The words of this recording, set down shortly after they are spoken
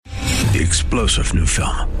the explosive new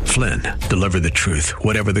film, Flynn, Deliver the Truth,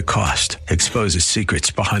 Whatever the Cost, exposes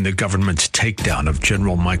secrets behind the government's takedown of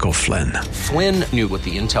General Michael Flynn. Flynn knew what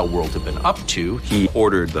the intel world had been up to. He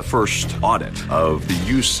ordered the first audit of the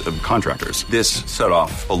use of contractors. This set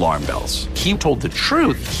off alarm bells. He told the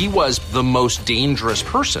truth. He was the most dangerous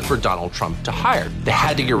person for Donald Trump to hire. They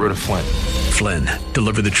had to get rid of Flynn. Flynn,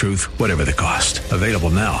 Deliver the Truth, Whatever the Cost. Available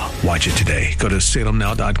now. Watch it today. Go to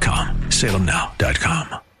salemnow.com.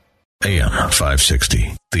 salemnow.com. AM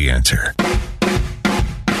 560, The Answer.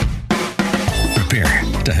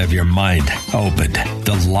 Prepare to have your mind opened.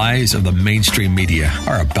 The lies of the mainstream media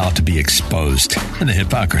are about to be exposed, and the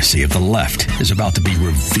hypocrisy of the left is about to be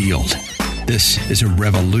revealed. This is a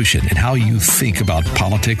revolution in how you think about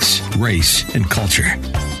politics, race, and culture.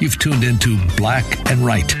 You've tuned into Black and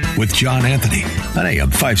Right with John Anthony on AM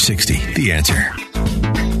 560, The Answer.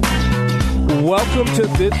 Welcome to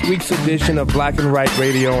this week's edition of Black and Right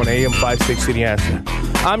Radio on AM 560, The Answer.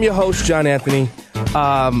 I'm your host, John Anthony.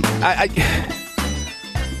 I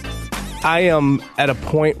am at a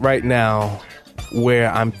point right now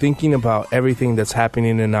where I'm thinking about everything that's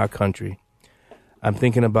happening in our country. I'm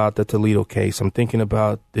thinking about the Toledo case. I'm thinking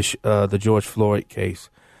about the George Floyd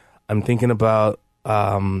case. I'm thinking about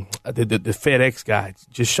the FedEx guy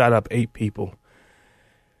just shot up 8 people.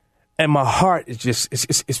 And my heart is just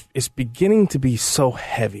it's beginning to be so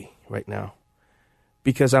heavy right now,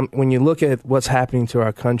 because when you look at what's happening to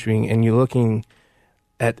our country and you're looking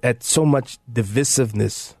at so much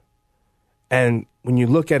divisiveness, and when you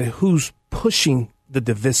look at who's pushing the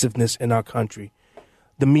divisiveness in our country,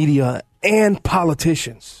 the media and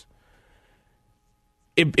politicians,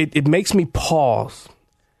 it makes me pause.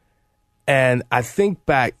 And I think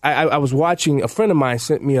back. I was watching. A friend of mine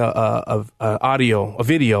sent me a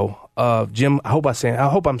video of Jim. I hope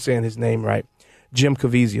I'm saying his name right, Jim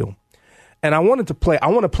Caviezel. And I want to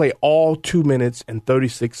play all 2 minutes and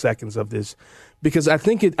 36 seconds of this, because I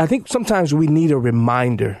think sometimes we need a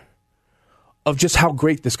reminder of just how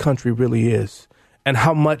great this country really is, and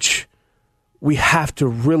how much we have to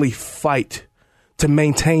really fight to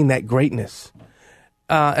maintain that greatness.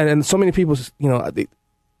 And so many people,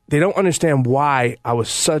 they don't understand why I was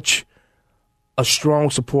such a strong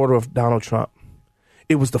supporter of Donald Trump.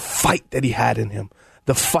 It was the fight that he had in him,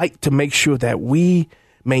 the fight to make sure that we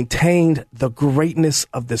maintained the greatness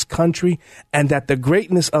of this country, and that the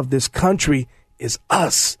greatness of this country is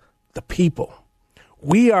us, the people.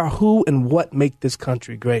 We are who and what make this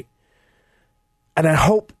country great. And I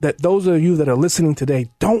hope that those of you that are listening today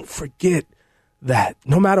don't forget that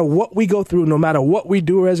no matter what we go through, no matter what we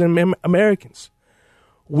do as Americans,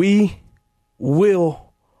 we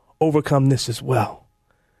will overcome this as well.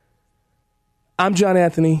 I'm John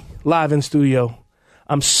Anthony, live in studio.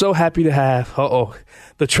 I'm so happy to have,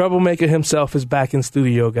 the troublemaker himself is back in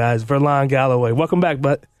studio, guys. Verlon Galloway. Welcome back,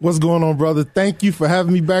 bud. What's going on, brother? Thank you for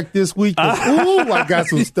having me back this week. I got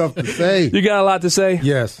some stuff to say. You got a lot to say?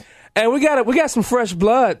 Yes. And we got some fresh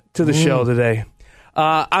blood to the show today.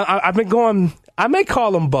 I've been going. I may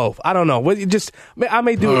call them both. I don't know. I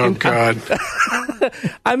may do it. Oh God!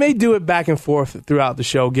 I may do it back and forth throughout the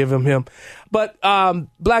show. Give him. But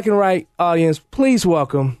Black and Right audience, please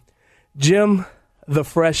welcome Jim the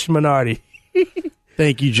Fresh Minardi.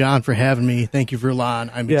 Thank you, John, for having me. Thank you, Verlon.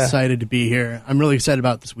 I'm excited to be here. I'm really excited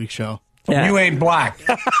about this week's show. Yeah. You ain't black.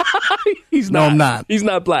 No, I'm not. He's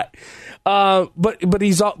not black. But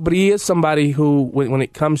he is somebody who, when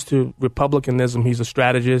it comes to republicanism, he's a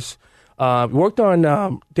strategist. Worked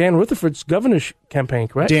on Dan Rutherford's governor's campaign,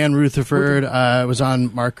 correct? Dan Rutherford was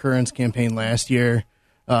on Mark Curran's campaign last year.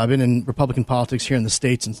 I've been in Republican politics here in the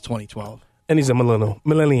state since 2012. And he's a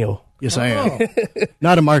millennial. Yes, I am.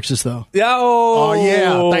 Not a Marxist, though. Oh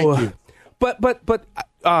yeah, thank you. But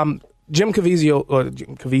Jim Caviezel, or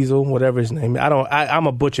Jim Caviezel, whatever his name, I'm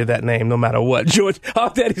a butcher that name no matter what. George,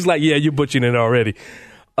 Daddy's like, yeah, you're butchering it already.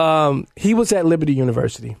 He was at Liberty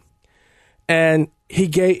University, and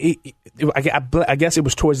I guess it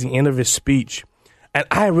was towards the end of his speech, and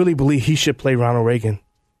I really believe he should play Ronald Reagan.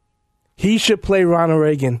 He should play Ronald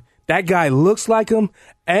Reagan. That guy looks like him,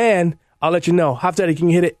 and I'll let you know. Hafdadi, can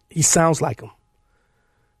you hit it? He sounds like him.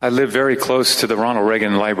 I live very close to the Ronald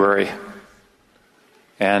Reagan Library.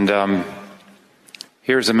 And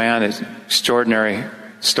here's a man, an extraordinary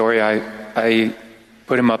story. I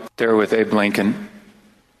put him up there with Abe Lincoln.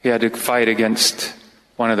 He had to fight against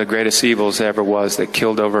one of the greatest evils there ever was that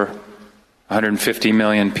killed over 150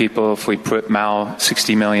 million people. If we put Mao,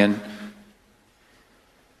 60 million.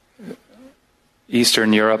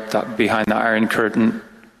 Eastern Europe, behind the Iron Curtain.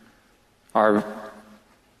 Our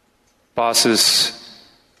bosses,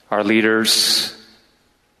 our leaders,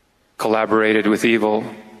 collaborated with evil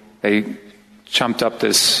They chumped up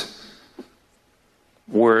this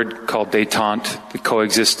word called détente, the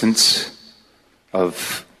coexistence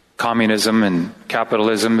of communism and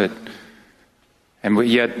capitalism, and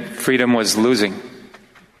yet freedom was losing.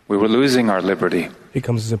 We were losing our liberty. Here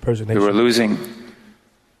comes his impersonation. We were losing.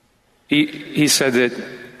 He said that,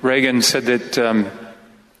 Reagan said that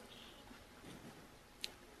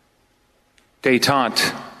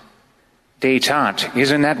détente,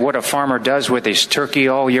 isn't that what a farmer does with his turkey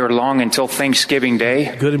all year long until Thanksgiving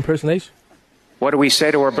Day? Good impersonation. What do we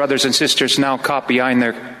say to our brothers and sisters now caught behind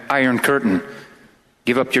their iron curtain?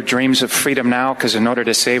 Give up your dreams of freedom now, because in order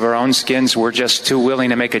to save our own skins, we're just too willing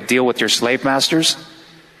to make a deal with your slave masters?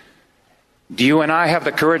 Do you and I have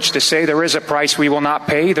the courage to say there is a price we will not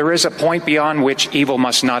pay? There is a point beyond which evil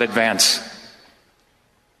must not advance.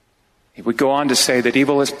 He would go on to say that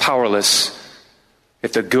evil is powerless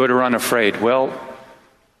if the good are unafraid. Well,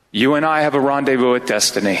 you and I have a rendezvous with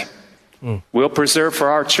destiny. We'll preserve for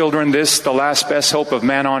our children this, the last best hope of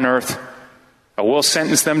man on earth. Or we'll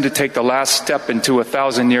sentence them to take the last step into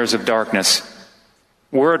 1,000 years of darkness.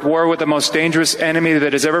 We're at war with the most dangerous enemy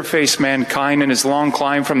that has ever faced mankind in his long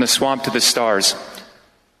climb from the swamp to the stars.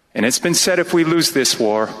 And it's been said, if we lose this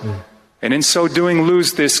war, and in so doing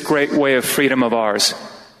lose this great way of freedom of ours,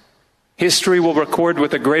 history will record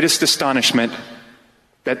with the greatest astonishment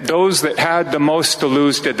that those that had the most to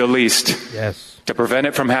lose did the least. Yes. To prevent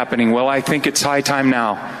it from happening, well, I think it's high time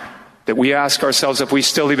now that we ask ourselves if we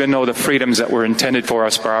still even know the freedoms that were intended for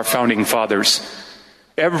us by our founding fathers.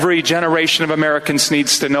 Every generation of Americans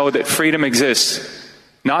needs to know that freedom exists,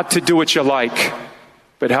 not to do what you like,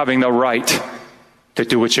 but having the right to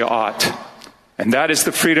do what you ought. And that is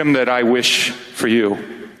the freedom that I wish for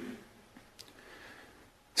you.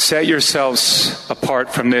 Set yourselves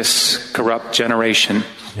apart from this corrupt generation.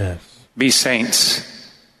 Yes. Be saints.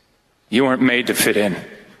 You weren't made to fit in.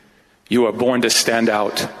 You are born to stand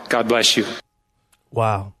out. God bless you.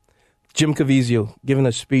 Wow. Jim Caviezel giving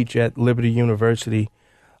a speech at Liberty University.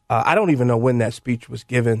 I don't even know when that speech was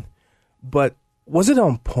given, but was it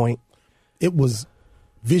on point? It was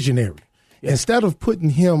visionary. Yeah. Instead of putting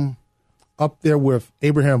him up there with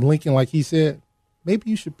Abraham Lincoln, like he said, maybe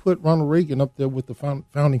you should put Ronald Reagan up there with the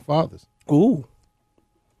founding fathers. Ooh.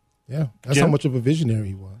 Yeah, that's Jim? how much of a visionary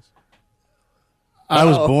he was. I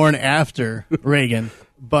was born after Reagan,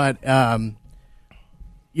 but,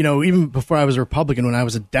 even before I was a Republican, when I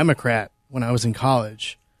was a Democrat, when I was in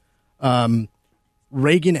college,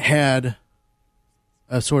 Reagan had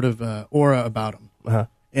a sort of aura about him. Uh-huh.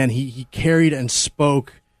 And he carried and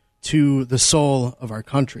spoke to the soul of our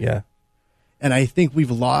country. Yeah. And I think we've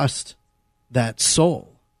lost that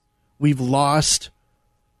soul. We've lost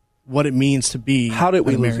what it means to be How did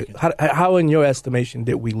we lose American. it? How, in your estimation,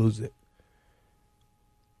 did we lose it?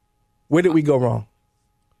 Where did we go wrong?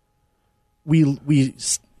 We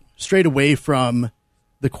strayed away from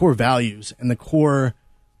the core values and the core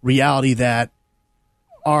reality that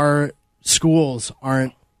our schools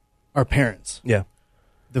aren't our parents. Yeah.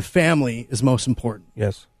 The family is most important.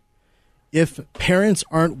 Yes. If parents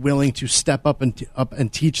aren't willing to step up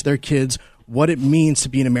and teach their kids what it means to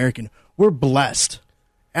be an American, we're blessed,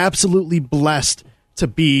 absolutely blessed to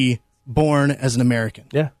be born as an American.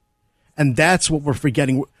 Yeah. And that's what we're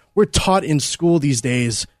forgetting. We're taught in school these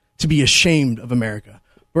days to be ashamed of America.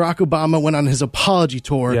 Barack Obama went on his apology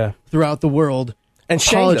tour throughout the world, and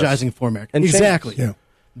apologizing for America. And exactly. Yeah.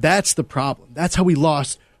 That's the problem. That's how we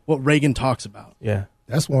lost what Reagan talks about. Yeah.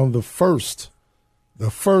 That's one of the first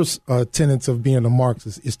tenets of being a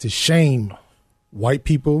Marxist is to shame white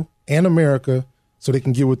people and America so they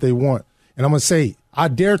can get what they want. And I'm going to say, I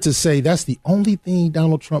dare to say that's the only thing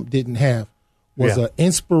Donald Trump didn't have was an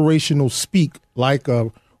inspirational speak like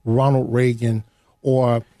Ronald Reagan.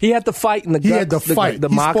 Or he had the fight and the guts, had the fight, the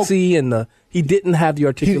moxie, and he didn't have the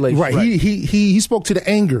articulation. He spoke to the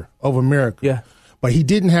anger of America. Yeah, but he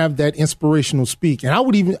didn't have that inspirational speak. And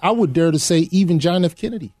I would dare to say even John F.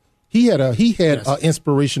 Kennedy, he had an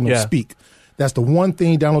inspirational speak. That's the one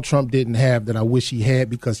thing Donald Trump didn't have that I wish he had,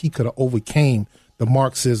 because he could have overcame the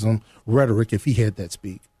Marxism rhetoric if he had that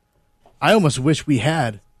speak. I almost wish we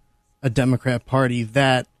had a Democrat Party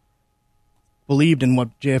that believed in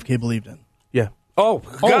what JFK believed in. Yeah. Oh,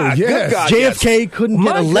 God. Yes. Good God, JFK couldn't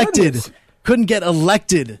get elected. Goodness. Couldn't get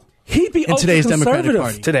elected. He'd be in today's Democratic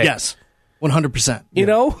Party today. Yes, 100%. You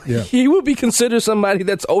know, he would be considered somebody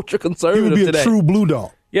that's ultra conservative today. He would be a true blue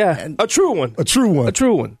dog. Yeah, a true one. A true one. A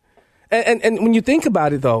true one. And when you think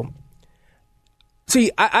about it, though,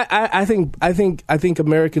 see, I think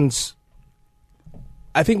Americans.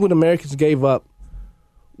 I think what Americans gave up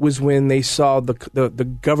was when they saw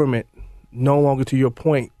the government no longer, to your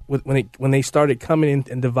point, when they started coming in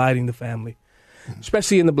and dividing the family,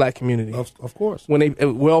 especially in the black community. Of course. When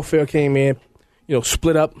welfare came in,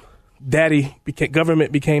 split up,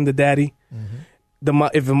 government became the daddy. Mm-hmm.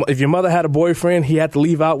 If your mother had a boyfriend, he had to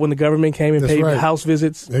leave out when the government came and paid house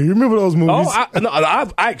visits. Yeah, you remember those movies?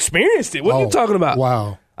 Oh, I experienced it. What are you talking about?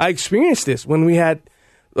 Wow. I experienced this when we had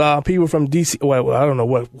people from D.C. Well, I don't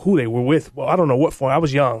know who they were with. Well, I don't know what for. I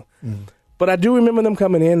was young. Mm. But I do remember them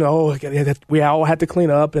coming in. We all had to clean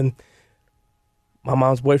up, and my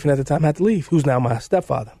mom's boyfriend at the time had to leave, who's now my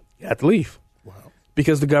stepfather. He had to leave. Wow.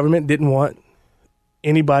 Because the government didn't want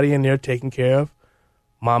anybody in there taking care of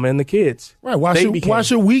mama and the kids. Right. Why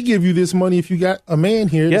should we give you this money if you got a man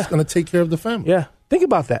here that's going to take care of the family? Yeah. Think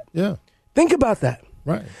about that. Yeah. Think about that.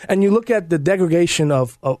 Right. And you look at the degradation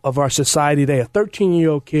of our society today, a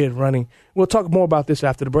 13-year-old kid running. We'll talk more about this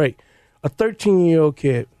after the break. A 13-year-old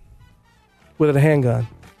kid with a handgun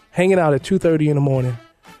hanging out at 2:30 in the morning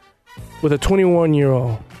with a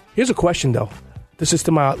 21-year-old. Here's a question, though. This is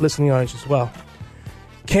to my listening audience as well.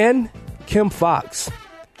 Can Kim Foxx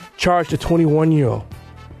charge the 21-year-old?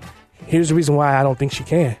 Here's the reason why I don't think she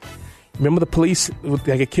can. Remember the police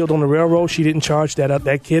that get killed on the railroad? She didn't charge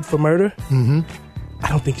that kid for murder? Mm-hmm. I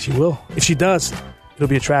don't think she will. If she does, it'll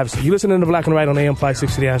be a travesty. You listen to Black and Right on AM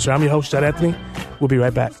 560 The Answer. I'm your host, John Anthony. We'll be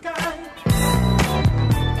right back.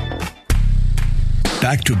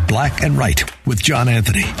 Back to Black and Right with John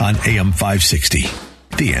Anthony on AM 560.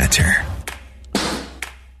 The Answer.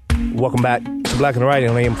 Welcome back to Black and Right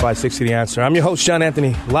on AM 560 The Answer. I'm your host, John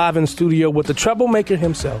Anthony, live in the studio with the troublemaker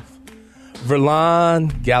himself,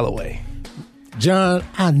 Verlon Galloway. John,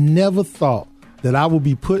 I never thought that I would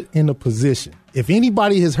be put in a position. If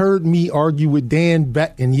anybody has heard me argue with Dan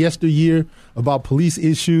back in yesteryear about police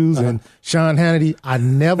issues and Sean Hannity, I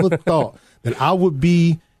never thought that I would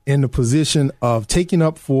be in the position of taking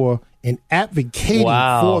up for and advocating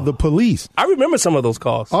for the police. I remember some of those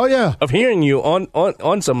calls. Oh, yeah. Of hearing you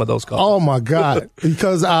on some of those calls. Oh, my God.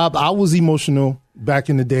 Because I was emotional back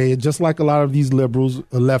in the day, just like a lot of these liberals,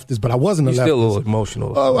 leftists, but I wasn't a leftist. You're still a little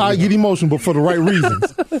emotional. Oh, I get emotional, but for the right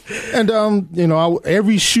reasons. And,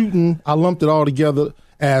 every shooting, I lumped it all together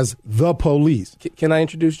as the police. Can I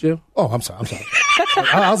introduce Jim? Oh, I'm sorry.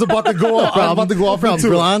 I was about to go off. I was about to go off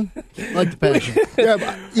into it. Like the passion. Yeah,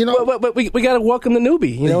 but we got to welcome the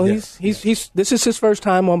newbie. He's this is his first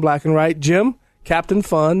time on Black and Right. Jim, Captain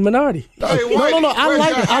Fun Minority. No.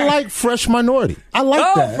 I like fresh minority. I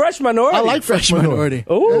like that. Fresh minority. I like fresh minority.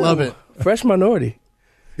 Oh, love it. Fresh minority.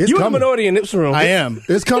 You're the minority in this room. I am.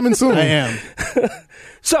 It's coming soon. I am.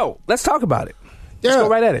 So let's talk about it. Yeah. Let's go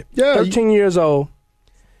right at it. Yeah. 13 years old,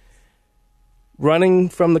 running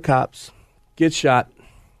from the cops, gets shot.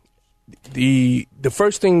 The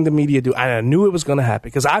first thing the media do, I knew it was going to happen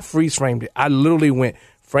because I freeze framed it. I literally went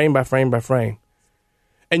frame by frame by frame.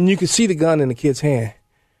 And you could see the gun in the kid's hand.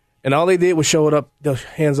 And all they did was show it up, the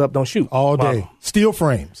hands up, don't shoot. All day. Steel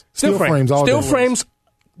frames. Steel frames all day. Steel frames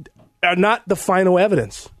are not the final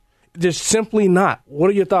evidence. They're simply not. What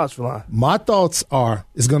are your thoughts, Verlon? My thoughts are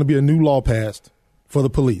it's going to be a new law passed for the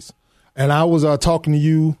police. And I was talking to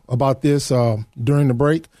you about this during the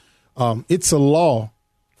break. It's a law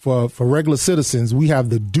for regular citizens. We have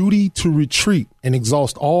the duty to retreat and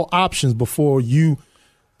exhaust all options before you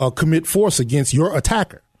commit force against your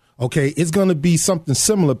attacker. Okay, it's going to be something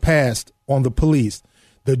similar passed on the police.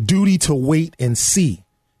 The duty to wait and see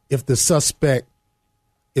if the suspect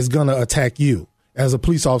is going to attack you as a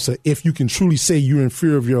police officer. If you can truly say you're in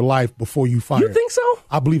fear of your life before you fire. You think so?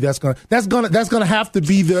 I believe that's gonna have to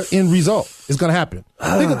be the end result. It's gonna happen.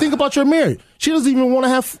 Think about your Mary. She doesn't even want to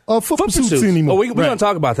have football suits anymore. Oh, we're gonna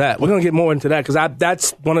talk about that. We're gonna get more into that because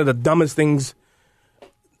that's one of the dumbest things.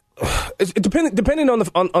 Depending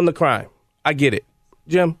on the crime, I get it,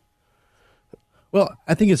 Jim. Well,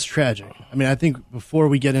 I think it's tragic. I mean, I think before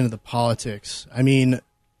we get into the politics,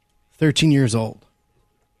 13 years old,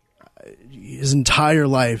 his entire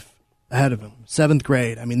life ahead of him, 7th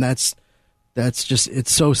grade. I mean, that's just,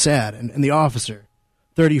 it's so sad. And the officer,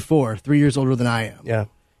 34, 3 years older than I am. Yeah.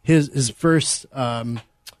 His first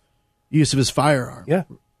use of his firearm. Yeah.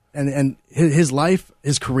 And his life,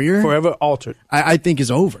 his career. Forever altered. I think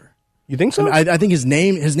is over. You think so? I think his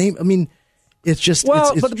name, it's just.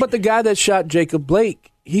 Well, but the guy that shot Jacob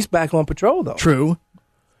Blake, he's back on patrol, though. True.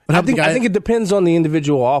 But I think it depends on the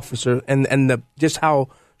individual officer and just how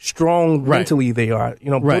strong mentally they are.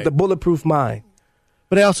 The bulletproof mind.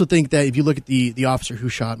 But I also think that if you look at the officer who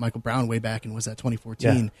shot Michael Brown way back in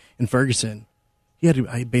 2014 in Ferguson, he had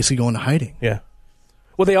to basically go into hiding. Yeah.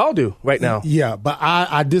 Well, they all do right now. Yeah, but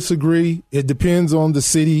I disagree. It depends on the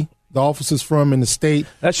city the officer's from and the state.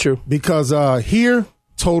 That's true. Because here,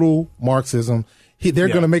 total Marxism. They're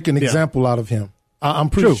going to make an example out of him. I'm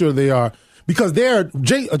pretty sure they are. Because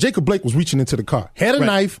Jacob Blake was reaching into the car. Had a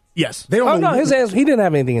knife. Yes. They don't know. No, his hands, he didn't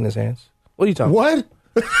have anything in his hands. What are you talking about?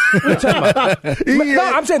 What? What are you talking about?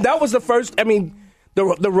 No, I'm saying that was the first,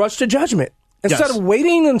 the rush to judgment. Instead of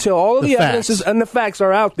waiting until all of the evidences and the facts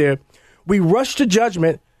are out there, we rush to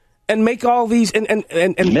judgment and make all these and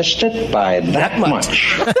missed it by that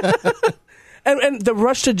much. and the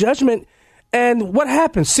rush to judgment, and what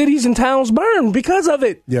happens? Cities and towns burn because of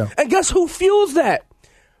it. Yeah. And guess who fuels that?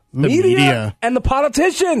 The media and the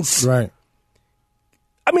politicians. Right.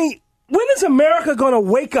 I mean, when is America going to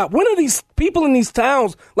wake up? When are these people in these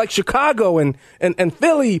towns like Chicago and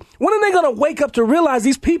Philly, when are they going to wake up to realize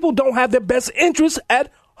these people don't have their best interests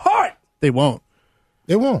at heart? They won't.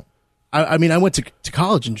 They won't. I went to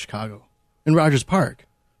college in Chicago, in Rogers Park,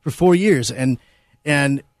 for 4 years, and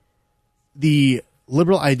the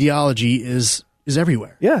liberal ideology is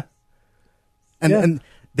everywhere. Yeah. And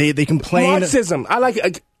they complain. Marxism. I like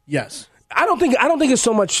it. Yes. I don't think it's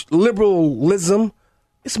so much liberalism.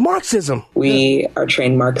 It's Marxism. We are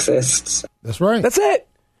trained Marxists. That's right. That's it.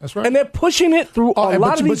 That's right. And they're pushing it through a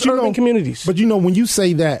lot of these urban communities. But when you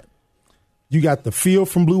say that, you got the Phil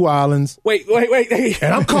from Blue Islands. Wait.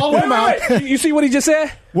 And I'm calling him out. You see what he just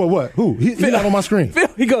said? What? Who? He's not on my screen. Phil,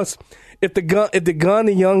 he goes, if the gun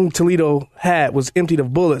the young Toledo had was emptied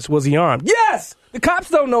of bullets, was he armed? Yes! The cops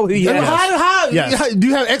don't know who he is. How do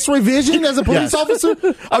you have X-ray vision as a police officer?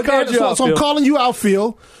 So I'm calling you out,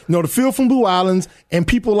 Phil. The Phil from Blue Islands and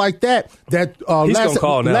people like that. He's gonna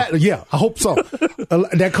call now. Yeah, I hope so.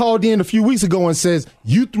 That called in a few weeks ago and says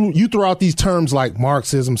you throw out these terms like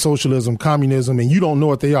Marxism, socialism, communism, and you don't know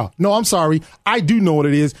what they are. No, I'm sorry, I do know what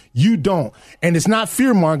it is. You don't, and it's not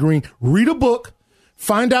fear mongering. Read a book.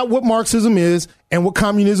 Find out what Marxism is and what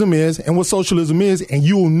communism is and what socialism is, and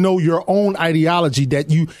you will know your own ideology that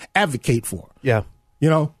you advocate for. Yeah.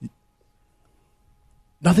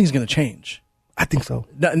 Nothing's going to change. I think so.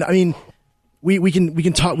 I mean, we can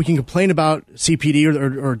complain about CPD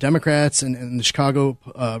or Democrats and the Chicago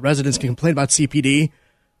residents can complain about CPD,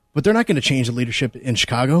 but they're not going to change the leadership in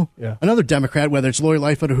Chicago. Yeah. Another Democrat, whether it's Lori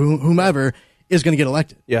Lightfoot or whomever, is going to get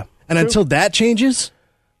elected. Yeah. And until that changes,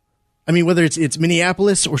 I mean, whether it's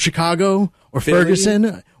Minneapolis or Chicago or Philly.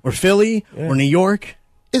 Ferguson or Philly or New York,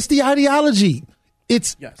 it's the ideology.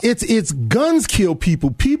 It's guns kill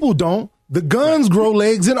people. People don't. The guns grow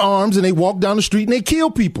legs and arms, and they walk down the street and they kill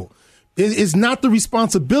people. It's not the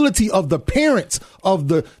responsibility of the parents of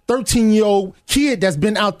the 13-year-old kid that's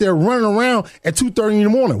been out there running around at 2:30 in the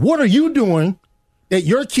morning. What are you doing that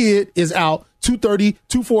your kid is out 2:30,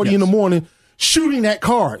 2:40 in the morning shooting at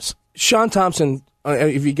cars? Sean Thompson,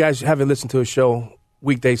 if you guys haven't listened to his show,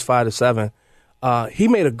 weekdays 5 to 7, he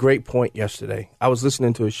made a great point yesterday. I was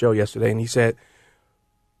listening to his show yesterday, and he said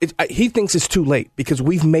he thinks it's too late because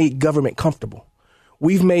we've made government comfortable.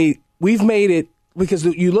 We've made it because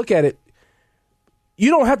you look at it. You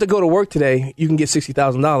don't have to go to work today. You can get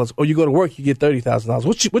 $60,000, or you go to work, you get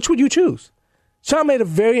 $30,000. Which would you choose? Sean made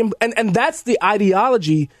a and that's the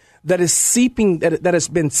ideology that is seeping that has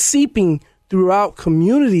been seeping throughout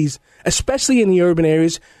communities, especially in the urban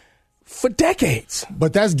areas, for decades.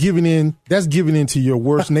 But that's giving in to your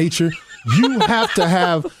worst nature. You have to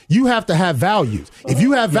have values. If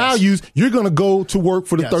you have values, you're going to go to work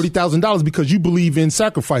for the $30,000 because you believe in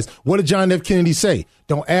sacrifice. What did John F. Kennedy say?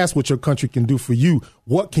 Don't ask what your country can do for you.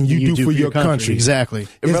 What can you do for your country? Exactly.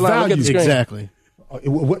 It's values. Exactly.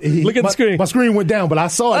 Look at the screen. My screen went down, but I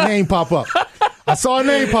saw a name pop up. Let's go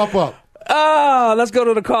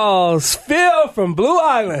to the calls. Phil from Blue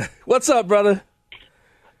Island. What's up, brother?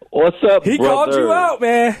 What's up, He brother? called you out,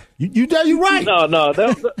 man. You right. No.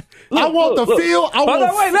 I want the feel. Let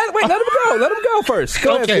him go. Let him go first.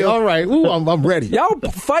 Go ahead, Phil. All right. Ooh, I'm ready. Y'all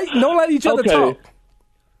fight. Don't let each other talk.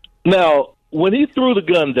 Now, when he threw the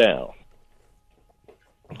gun down,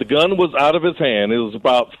 the gun was out of his hand. It was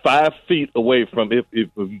about 5 feet away from, if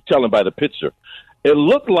you tell him by the picture. It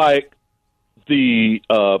looked like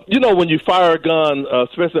when you fire a gun,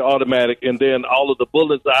 especially automatic, and then all of the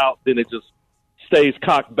bullets are out, then it just stays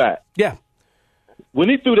cocked back. Yeah. When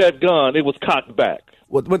he threw that gun, it was cocked back.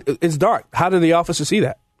 What? It's dark. How did the officer see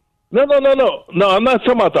that? No, I'm not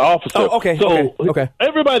talking about the officer. Oh, okay. So okay.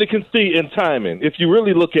 Everybody can see in timing. If you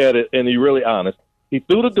really look at it and you're really honest, he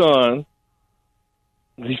threw the gun.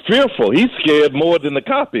 He's fearful. He's scared more than the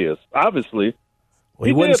cop is, obviously. Well,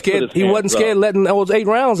 he wasn't scared. He wasn't scared letting those 8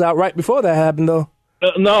 rounds out right before that happened, though.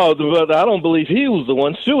 No, but I don't believe he was the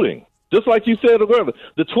one shooting. Just like you said earlier,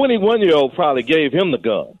 the 21-year-old probably gave him the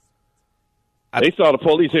gun. They saw the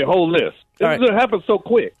police say, hold this. It happens so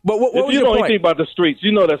quick. But what if was you your know point? anything about the streets,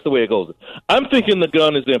 you know that's the way it goes. I'm thinking the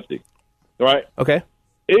gun is empty, right? Okay.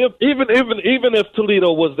 Even if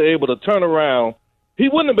Toledo was able to turn around, he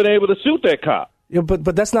wouldn't have been able to shoot that cop. Yeah, but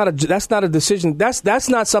that's not a decision. That's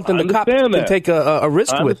not something the cop understand can that. take a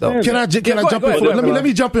risk with, though. Can I jump in? Let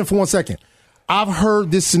me jump in for 1 second. I've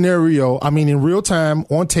heard this scenario, in real time,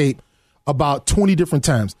 on tape, about 20 different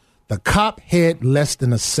times. The cop had less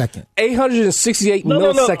than a second. 868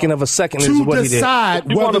 millisecond of a second is to what he did.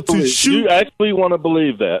 decide whether to shoot. You actually want to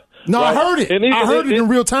believe that. No, right? I heard it. I heard it in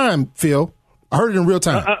real time, Phil. I heard it in real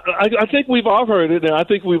time. I think we've all heard it, and I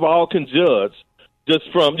think we've all can judge just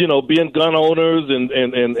from, being gun owners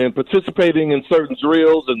and participating in certain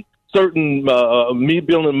drills and certain, me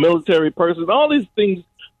being a military person. All these things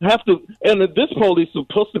have to, and this police is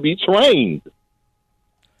supposed to be trained.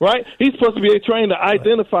 Right? He's supposed to be trained to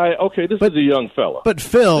identify, okay, this is a young fella. But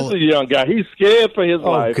Phil, this is a young guy. He's scared for his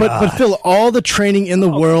life. But Phil, all the training in the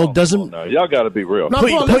world doesn't y'all got to be real.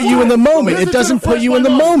 put you in the moment. It doesn't put you in the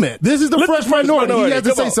moment. This is the fresh minority. He has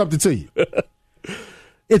to say something to you.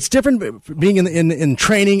 It's different being in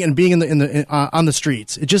training and being on the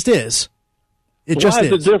streets. It just is. Why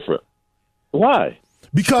is it different? Why?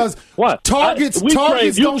 Because what? Targets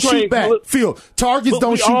don't shoot back. Phil, targets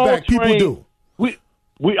don't shoot back. People do.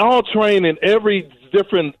 We all train in every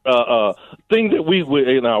different thing that we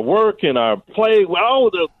in our work, in our play.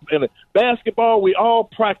 In basketball, we all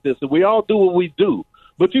practice and we all do what we do.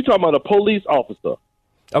 But you're talking about a police officer.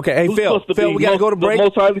 Okay, hey Phil, we got to go to break.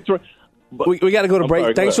 We got to go to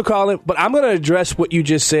break. Thanks for calling. But I'm going to address what you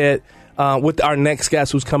just said with our next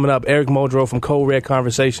guest who's coming up, Eric Muldrow from Code Red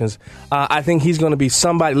Conversations. I think he's going to be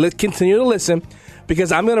somebody. Continue to listen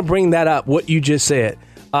because I'm going to bring that up, what you just said.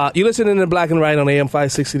 You're listening to Black and Right on AM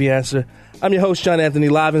 560 The Answer. I'm your host, John Anthony,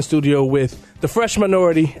 live in studio with the Fresh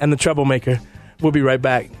Minority and the Troublemaker. We'll be right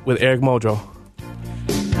back with Eric Muldrow.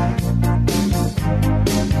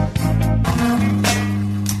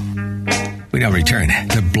 We now return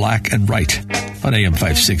to Black and Right on AM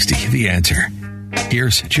 560 The Answer.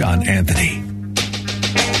 Here's John Anthony.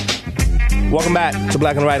 Welcome back to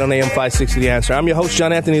Black and Right on AM 560 The Answer. I'm your host,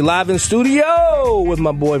 John Anthony, live in studio with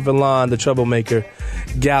my boy, Valon, the Troublemaker,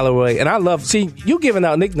 Galloway. And I love, you giving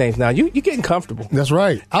out nicknames now. You're getting comfortable. That's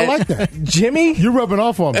right. I like that. Jimmy. You're rubbing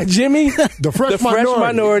off on me. Jimmy. The fresh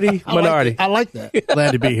minority. I like that.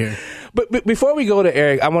 Glad to be here. But before we go to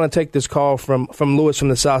Eric, I want to take this call from Lewis from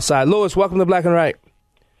the South Side. Lewis, welcome to Black and Right.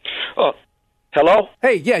 Hello?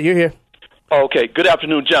 Hey, yeah, you're here. Okay, good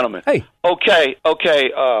afternoon, gentlemen. Hey. Okay,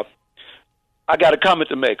 I got a comment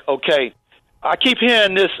to make. Okay, I keep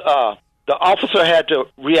hearing this, the officer had to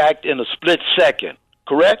react in a split second,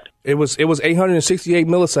 correct? It was 868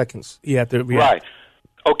 milliseconds he had to react. Right.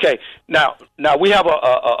 Okay, now we have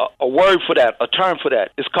a word for that, a term for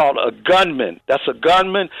that. It's called a gunman. That's a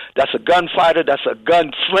gunman, that's a gunfighter, that's a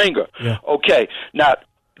gunslinger. Yeah. Okay, now,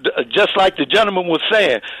 just like the gentleman was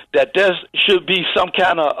saying, that there should be some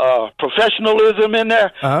kind of professionalism in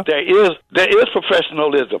there. Uh-huh. There is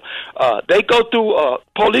professionalism. They go through,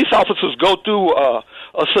 police officers go through a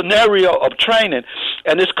scenario of training,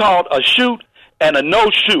 and it's called a shoot and a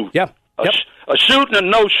no-shoot. Yep. A shoot and a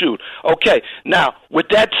no-shoot. Okay, now, with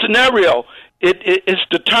that scenario, it's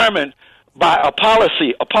determined by a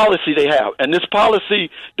policy they have. And this policy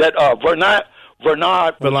that Bernard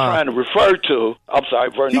was trying to refer to. I'm sorry,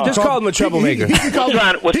 Bernard. He just called him a troublemaker. He can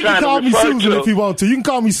call me Susan if he wants to. You can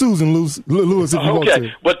call me Susan, Lewis, if you want to.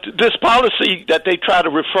 Okay, but this policy that they try to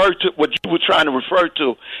refer to, what you were trying to refer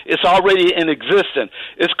to, it's already in existence.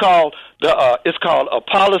 It's called a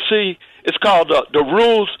policy. It's called the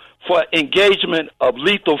rules for engagement of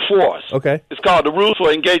lethal force. Okay. It's called the rules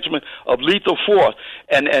for engagement of lethal force.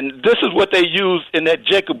 And this is what they used in that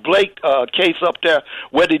Jacob Blake case up there,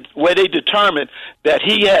 where they determined that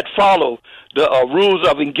he had followed the rules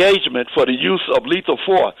of engagement for the use of lethal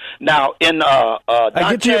force. Now, in Dante,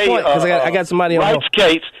 I get to your point, because I got somebody on Wright's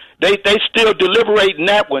case, they still deliberate in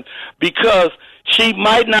that one because she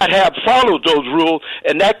might not have followed those rules,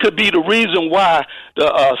 and that could be the reason why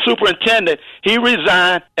the superintendent, he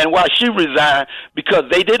resigned and why she resigned, because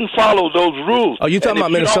they didn't follow those rules. Oh, you're talking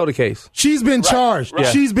about Minnesota case. She's been charged. Right.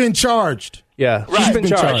 She's been charged. Yeah, right. She's been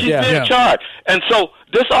charged. She's been charged. And so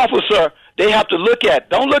this officer, they have to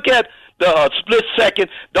don't look at the split second,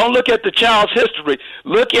 don't look at the child's history,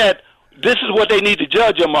 look at this is what they need to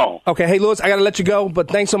judge him on. Okay, hey, Lewis, I got to let you go, but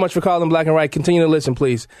thanks so much for calling Black and Right. Continue to listen,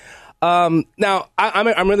 please. Now,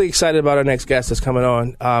 I'm really excited about our next guest that's coming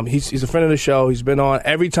on. He's a friend of the show. He's been on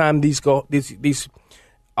every time these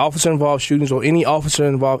officer-involved shootings or any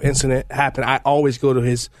officer-involved incident happen. I always go to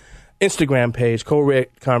his Instagram page,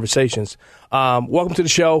 Correct Conversations. Welcome to the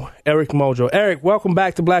show, Eric Mojo. Eric, welcome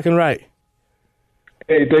back to Black and Right.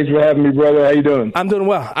 Hey, thanks for having me, brother. How you doing? I'm doing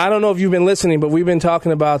well. I don't know if you've been listening, but we've been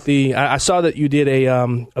talking about I saw that you did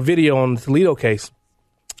a video on the Toledo case,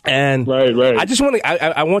 and right. I just want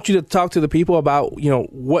to. I want you to talk to the people about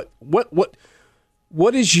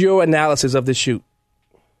what is your analysis of this shoot?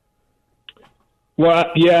 Well,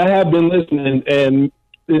 yeah, I have been listening, and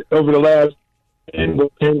over the last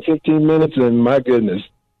 10, 15 minutes, and my goodness.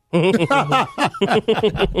 It's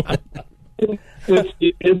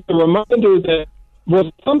a reminder that,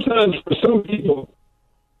 well, sometimes for some people.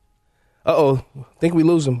 I think we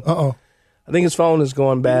lose him. I think his phone is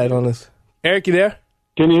going bad on us. Eric, you there?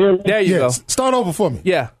 Can you hear me? There you go. Start over for me.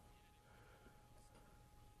 Yeah.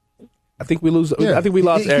 I think we lose. Yeah. I think we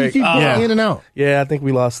lost Eric. Keep going in and out. Yeah, I think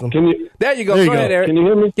we lost him. There you go. There you go ahead, Eric. Can you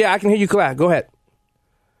hear me? Yeah, I can hear you clear. Go ahead.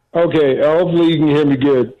 Okay. Hopefully you can hear me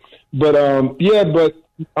good. But but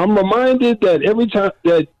I'm reminded that every time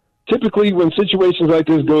that typically when situations like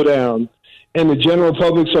this go down and the general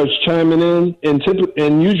public starts chiming in,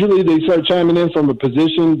 and usually they start chiming in from a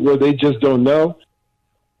position where they just don't know.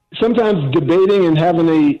 Sometimes debating and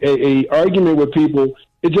having a argument with people,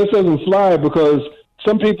 it just doesn't fly because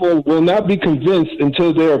some people will not be convinced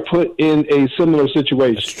until they are put in a similar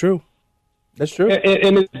situation. That's true.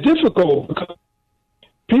 And it's difficult because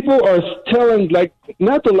people are telling, like,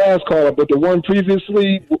 not the last caller, but the one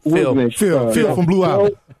previously. Phil from Blue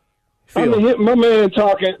Island. I mean, my man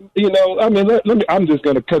talking, I'm just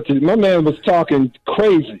going to cut to you. My man was talking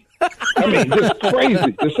crazy. I mean, just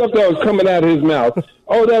crazy. The stuff that was coming out of his mouth.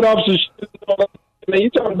 Oh, that officer, man, you're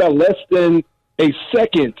talking about less than a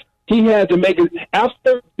second. He had to make it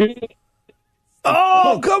after being.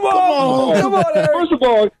 Oh, come on, Eric. First of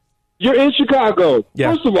all, you're in Chicago.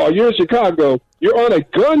 Yeah. First of all, you're in Chicago. You're on a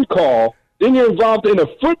gun call. Then you're involved in a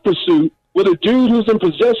foot pursuit with a dude who's in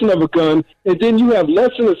possession of a gun, and then you have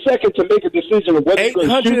less than a second to make a decision of whether you're going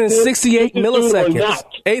to shoot 868 milliseconds. or not.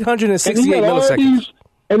 868 milliseconds.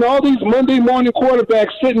 And all these Monday morning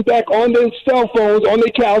quarterbacks sitting back on their cell phones, on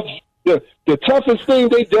their couch. The toughest thing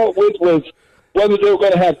they dealt with was whether they were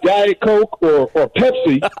going to have Diet Coke or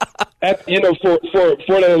Pepsi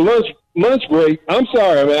for their lunch break. I'm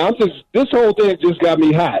sorry, man. This whole thing just got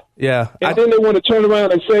me hot. Yeah. And then they want to turn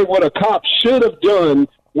around and say what a cop should have done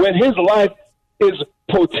when his life is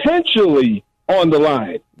potentially on the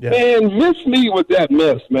line. Yeah. Man, miss me with that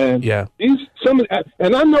mess, man. Yeah.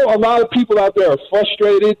 And I know a lot of people out there are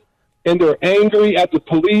frustrated and they're angry at the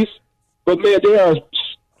police, but man,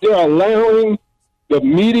 they're allowing the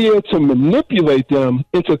media to manipulate them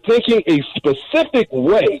into thinking a specific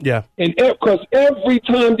way. Yeah. And because every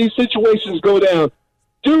time these situations go down,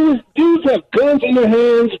 dudes have guns in their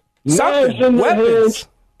hands, knives in their hands,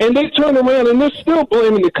 and they turn around and they're still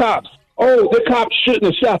blaming the cops. Oh, the cops shouldn't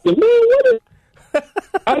have shot them. Man,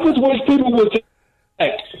 I just wish people would just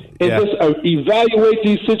evaluate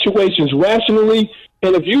these situations rationally.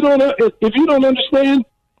 And if you don't understand,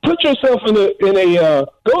 put yourself in a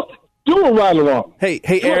go do a ride along. Hey,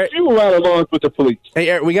 Eric, do a ride along with the police. Hey,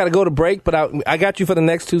 Eric, we got to go to break, but I got you for the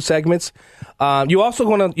next two segments. You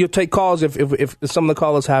also you'll take calls if some of the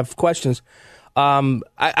callers have questions. I'm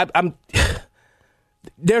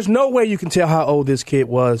there's no way you can tell how old this kid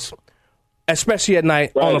was, especially at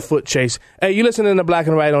night on a foot chase. Hey, you listening to Black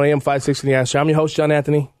and Right on AM 560 The Answer. I'm your host, John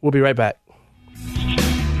Anthony. We'll be right back.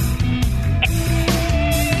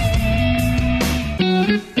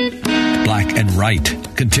 Black and Right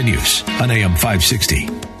continues on AM 560.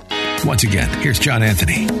 Once again, here's John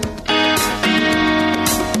Anthony.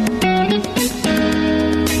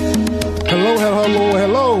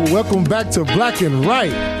 Hello. Welcome back to Black and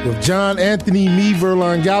Right with John Anthony, me,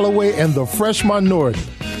 Verlon Galloway, and the Fresh Minority.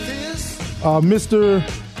 Mr.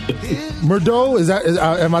 Murdo,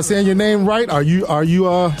 am I saying your name right? Are you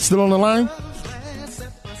still on the line?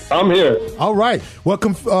 I'm here. All right.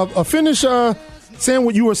 Welcome. Finish saying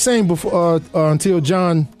what you were saying before until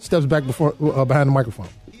John steps back behind the microphone.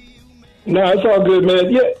 No, it's all good,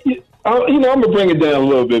 man. Yeah. I'm gonna bring it down a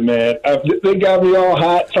little bit, man. They got me all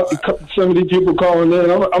hot. Some of these people calling in.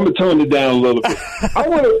 I'm gonna tone it down a little bit.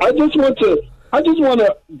 I just want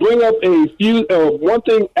to bring up a few one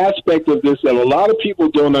thing aspect of this that a lot of people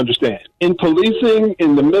don't understand. In policing,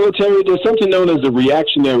 in the military, there's something known as the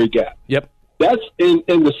reactionary gap. Yep. That's and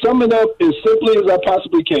to sum it up as simply as I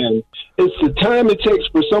possibly can. It's the time it takes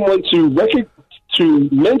for someone to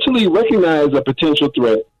mentally recognize a potential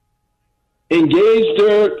threat, engage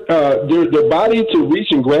their body to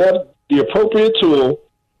reach and grab the appropriate tool.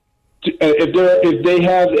 If they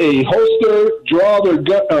have a holster, draw their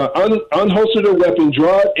gun, unholster their weapon,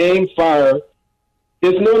 draw it, aim, fire,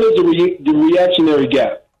 It's known as the reactionary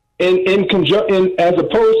gap. And as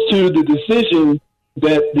opposed to the decision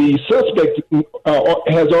that the suspect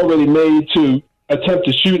has already made to attempt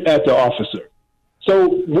to shoot at the officer.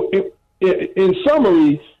 So in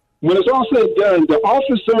summary, when it's all said and done, the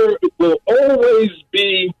officer will always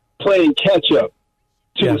be playing catch up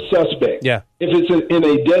to the suspect. Yeah. If it's in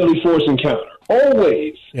a deadly force encounter,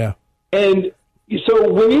 always. Yeah. And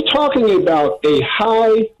so when you're talking about a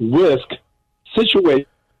high risk situation,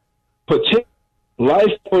 potential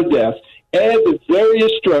life or death, add the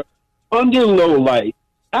various stress under low light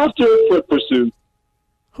after a foot pursuit,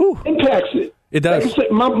 impacts it. It does. Like I said,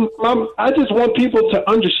 I just want people to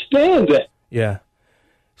understand that. Yeah.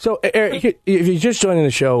 So, Eric, if you're just joining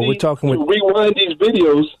the show, we're talking with... Rewind these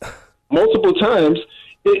videos multiple times.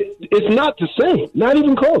 It's not the same. Not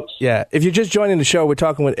even close. Yeah. If you're just joining the show, we're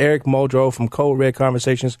talking with Eric Muldrow from Code Red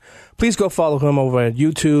Conversations. Please go follow him over at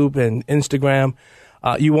YouTube and Instagram.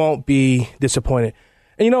 You won't be disappointed.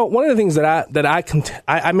 And, you know, one of the things that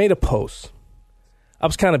I made a post. I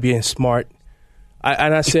was kind of being smart.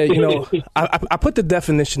 I said, you know, I put the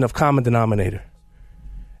definition of common denominator.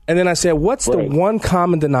 And then I said, what's the one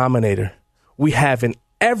common denominator we have in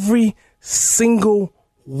every single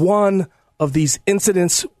one of these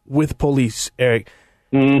incidents with police, Eric?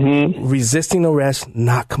 Mm-hmm. Resisting arrest,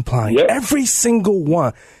 not complying. Yep. Every single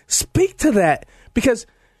one. Speak to that because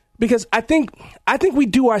I think we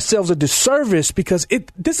do ourselves a disservice because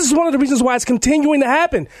this is one of the reasons why it's continuing to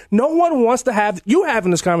happen. No one wants to have you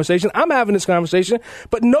having this conversation. I'm having this conversation,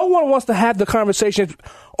 but no one wants to have the conversation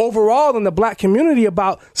overall in the black community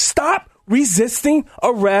about stop resisting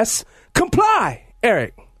arrest, comply.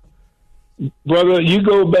 Eric, brother, you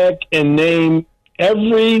go back and name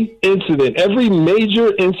every incident, every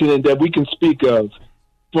major incident that we can speak of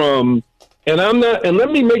and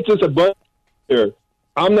let me make this abundant clear.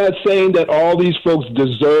 I'm not saying that all these folks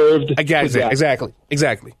deserved.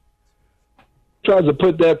 Exactly. Tries to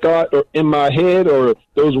put that thought in my head or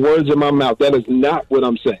those words in my mouth. That is not what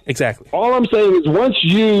I'm saying. Exactly. All I'm saying is once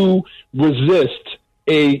you resist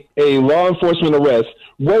a law enforcement arrest,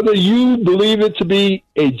 whether you believe it to be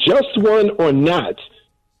a just one or not,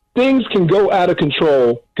 things can go out of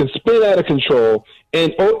control, can spin out of control,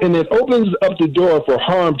 and it opens up the door for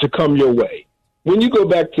harm to come your way. When you go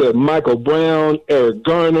back to Michael Brown, Eric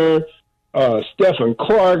Garner, Stephen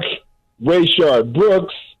Clark, Rayshard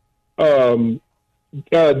Brooks, George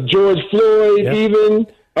Floyd, even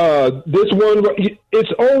this one,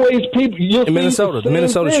 it's always people. In Minnesota, the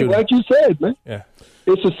Minnesota shooting, like you said, man. Yeah,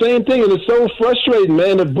 it's the same thing, and it's so frustrating,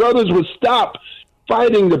 man. If brothers would stop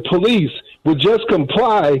fighting the police, would just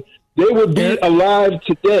comply, they would be alive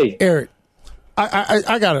today. Eric.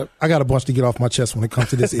 I got a bunch to get off my chest when it comes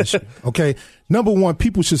to this issue. Okay, number one,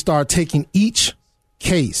 people should start taking each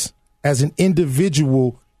case as an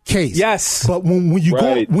individual case. Yes, but when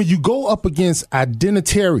you go up against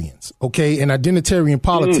identitarians, okay, and identitarian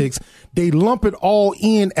politics, they lump it all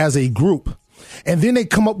in as a group, and then they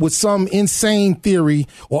come up with some insane theory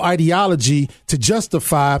or ideology to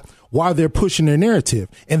justify why they're pushing their narrative.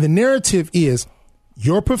 And the narrative is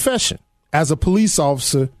your profession as a police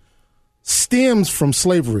officer stems from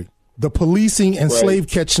slavery, the policing and slave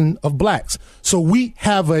catching of blacks. So we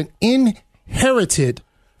have an inherited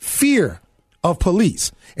fear of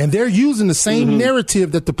police. And they're using the same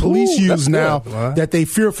narrative that the police use now, that they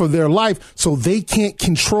fear for their life, so they can't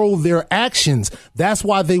control their actions. That's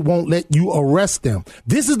why they won't let you arrest them.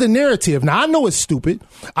 This is the narrative. Now, I know it's stupid.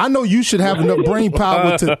 I know you should have enough brain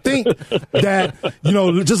power to think that, you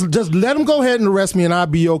know, just let them go ahead and arrest me and I'll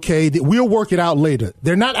be okay. We'll work it out later.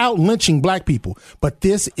 They're not out lynching black people, but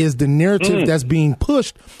this is the narrative that's being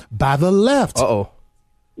pushed by the left.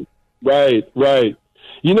 Right.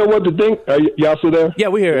 You know what the thing? Are y'all still there? Yeah,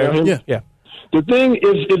 we hear it. Yeah. The thing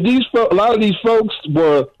is, if a lot of these folks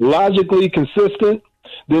were logically consistent,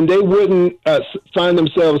 then they wouldn't find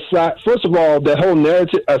themselves. First of all, that whole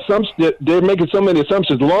narrative assumption, they're making so many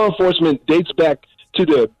assumptions. Law enforcement dates back to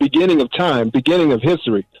the beginning of time, beginning of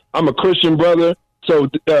history. I'm a Christian brother, so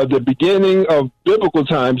the beginning of biblical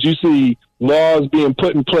times, you see laws being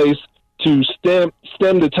put in place to stem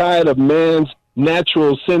the tide of man's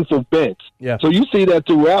natural sinful bents. Yeah. So you see that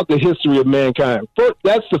throughout the history of mankind.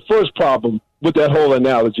 That's the first problem with that whole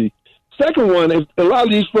analogy. Second one, if a lot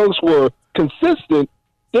of these folks were consistent,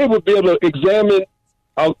 they would be able to examine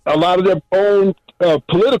a lot of their own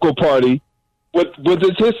political party with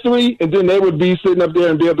its history, and then they would be sitting up there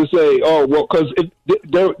and be able to say, oh, well, because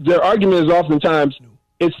their argument is oftentimes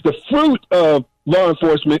it's the fruit of law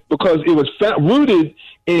enforcement because it was rooted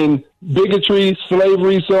in bigotry,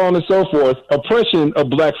 slavery, so on and so forth, oppression of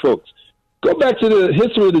black folks. Go back to the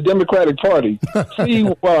history of the Democratic Party. See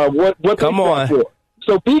what they fought for.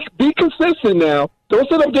 So be consistent now. Don't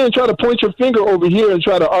sit up there and try to point your finger over here and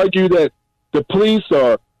try to argue that the police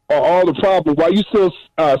are all the problem while you still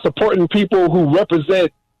supporting people who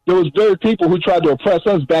represent those very people who tried to oppress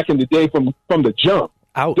us back in the day from the jump.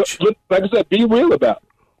 Ouch. Like I said, be real about it.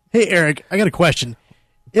 Hey, Eric, I got a question.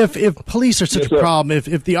 If police are such a problem,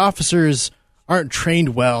 if the officers aren't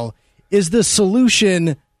trained well, is the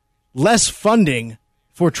solution less funding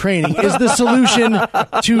for training? Is the solution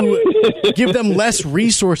to give them less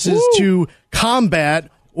resources to combat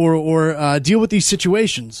or deal with these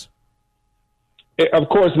situations? Of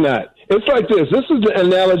course not. It's like this. This is the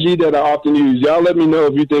analogy that I often use. Y'all let me know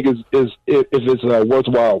if you think it's a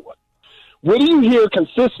worthwhile one. What do you hear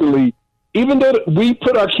consistently? Even though we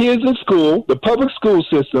put our kids in school, the public school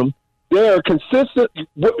system, there are consistent.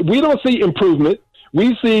 We don't see improvement.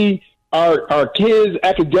 We see our kids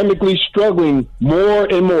academically struggling more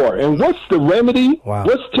and more. And what's the remedy? Wow.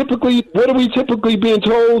 What are we typically being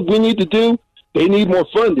told we need to do? They need more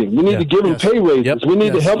funding. We need to give them pay raises. We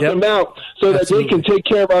need to help them out so that they can take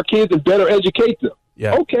care of our kids and better educate them.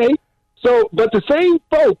 Yeah. Okay. So, but the same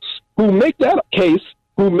folks who make that case,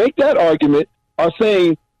 who make that argument, are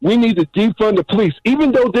saying we need to defund the police,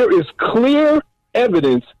 even though there is clear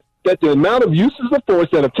evidence that the amount of uses of force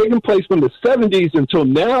that have taken place from the 70s until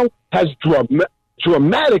now has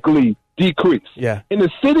dramatically decreased. Yeah. In the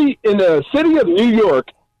city of New York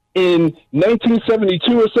in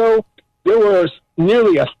 1972 or so, there were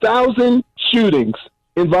nearly 1,000 shootings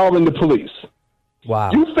involving the police.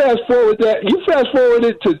 Wow. You fast forward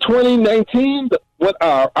it to 2019.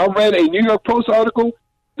 I read a New York Post article.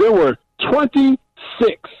 There were 26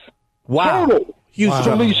 total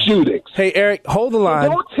police shootings. Hey, Eric, hold the line.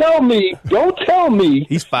 Don't tell me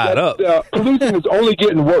he's fired up. Policing is only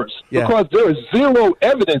getting worse because there is zero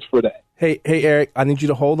evidence for that. Hey, Eric, I need you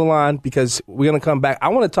to hold the line because we're going to come back. I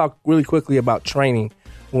want to talk really quickly about training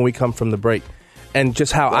when we come from the break and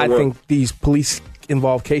just how I think these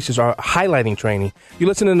police-involved cases are highlighting training. You're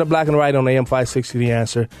listening to Black and White on AM 560 The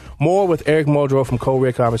Answer. More with Eric Muldrow from Code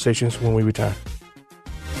Red Conversations when we return.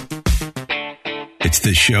 It's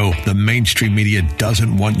the show the mainstream media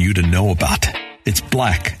doesn't want you to know about. It's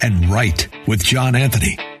Black and Right with John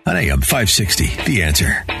Anthony on AM 560 The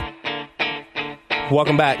Answer.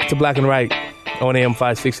 Welcome back to Black and Right on AM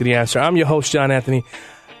 560 The Answer. I'm your host, John Anthony.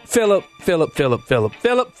 Philip.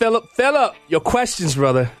 Your questions,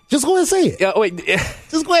 brother. Just go ahead and say it. Yeah, wait.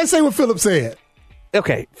 Just go ahead and say what Philip said.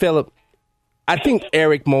 Okay, Philip. I think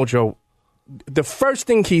Eric Muldrow, the first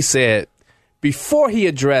thing he said before he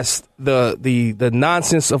addressed the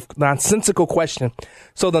nonsensical question,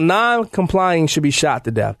 so the non-complying should be shot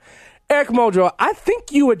to death. Eric Muldrow, I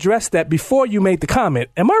think you addressed that before you made the comment.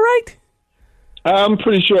 Am I right? I'm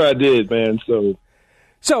pretty sure I did, man. So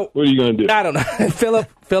what are you going to do? I don't know. Philip.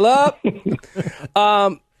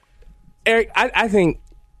 Eric, I think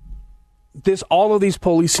all of these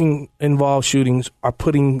policing-involved shootings are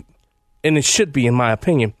putting, and it should be, in my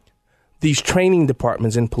opinion, these training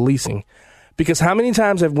departments in policing. Because how many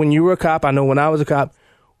times when you were a cop, I know when I was a cop,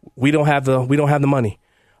 we don't have the money.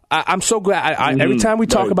 I'm so glad. Every time we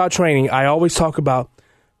talk about training, I always talk about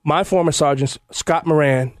my former sergeant, Scott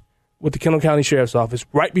Moran, with the Kendall County Sheriff's Office,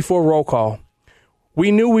 right before roll call.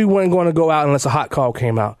 We knew we weren't going to go out unless a hot call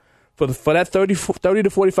came out. For that 30 to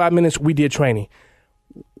 45 minutes, we did training.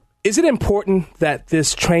 Is it important that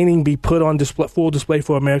this training be put on full display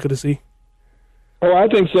for America to see? Oh, I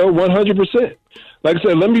think so, 100%. Like I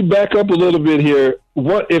said, let me back up a little bit here.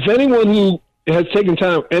 If anyone who has taken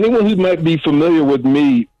time, anyone who might be familiar with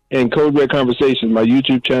me and Code Red Conversations, my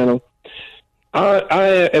YouTube channel,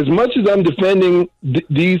 I as much as I'm defending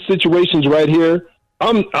these situations right here,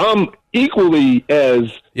 I'm equally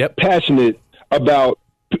as passionate about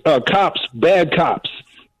bad cops,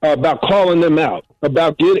 about calling them out,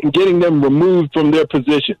 about getting them removed from their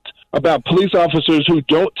positions, about police officers who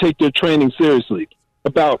don't take their training seriously,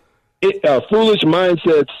 about foolish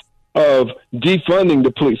mindsets of defunding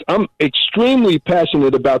the police. I'm extremely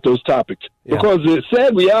passionate about those topics because the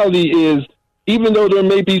sad reality is, even though there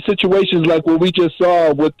may be situations like what we just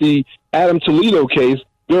saw with the Adam Toledo case,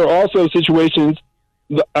 there are also situations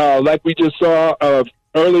like we just saw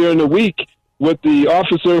earlier in the week with the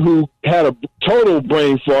officer who had a total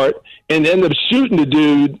brain fart and ended up shooting the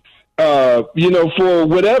dude, for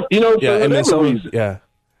whatever, reason. Yeah.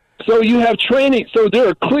 So you have training. So there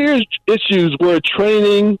are clear issues where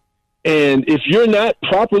training, and if you're not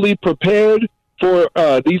properly prepared for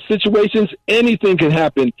these situations, anything can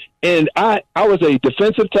happen. And I was a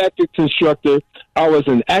defensive tactics instructor. I was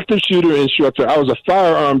an active shooter instructor. I was a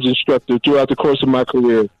firearms instructor throughout the course of my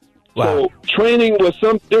career. Wow. So training was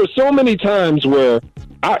there were so many times where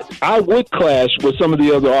I would clash with some of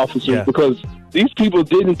the other officers because these people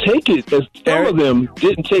didn't take it some of them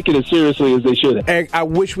didn't take it as seriously as they should have. Eric, I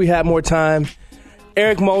wish we had more time.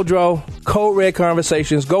 Eric Muldrow, Code Red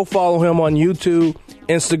Conversations. Go follow him on YouTube,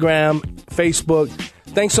 Instagram, Facebook.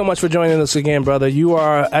 Thanks so much for joining us again, brother. You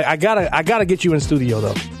are I gotta get you in studio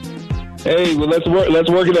though. Hey, well let's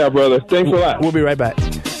work it out, brother. Thanks a lot. We'll be right back.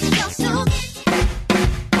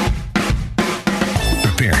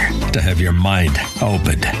 Prepare to have your mind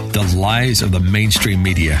opened. The lies of the mainstream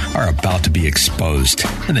media are about to be exposed,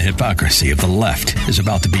 and the hypocrisy of the left is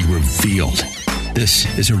about to be revealed. This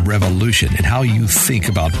is a revolution in how you think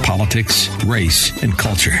about politics, race, and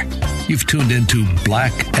culture. You've tuned into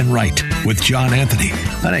Black and Right with John Anthony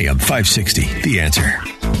on AM 560, The Answer.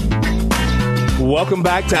 Welcome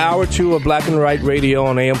back to Hour 2 of Black and Right Radio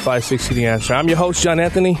on AM 560, The Answer. I'm your host, John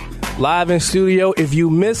Anthony, live in studio. If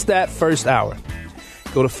you missed that first hour,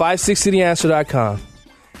 go to 560theanswer.com.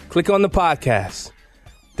 Click on the podcast.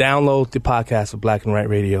 Download the podcast of Black and Right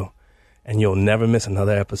Radio, and you'll never miss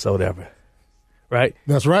another episode ever. Right?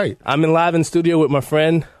 That's right. I'm live in studio with my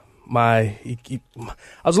friend. I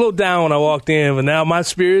was a little down when I walked in, but now my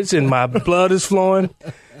spirits and my blood is flowing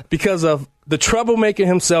because of the troublemaker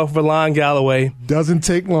himself, Verlon Galloway. Doesn't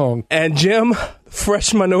take long. And Jim,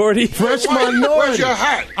 Fresh Minority. Fresh Minority. Where's your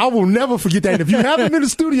hat? I will never forget that. If you have him in the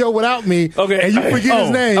studio without me and you forget his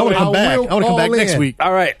name, I want to come back. I want to come back next week.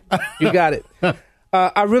 All right. You got it.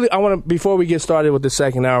 I want to, before we get started with the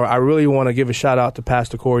second hour, I really want to give a shout out to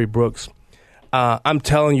Pastor Corey Brooks. I'm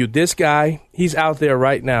telling you, this guy, he's out there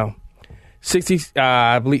right now.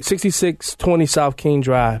 6620 South King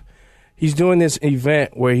Drive. He's doing this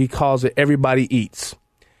event where he calls it Everybody Eats.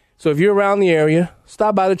 So if you're around the area,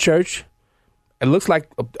 stop by the church. It looks like,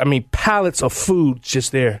 pallets of food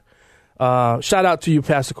just there. Shout out to you,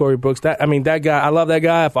 Pastor Corey Brooks. That guy, I love that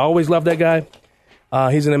guy. I've always loved that guy.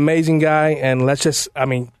 He's an amazing guy, and let's just,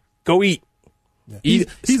 go eat. Yeah.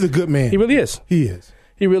 He's a good man. He really is. He is.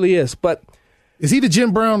 He really is. But is he the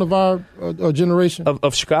Jim Brown of our generation?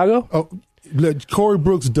 Of Chicago? Oh, Corey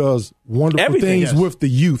Brooks does wonderful things with the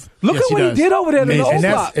youth. Look at what he did over there in the O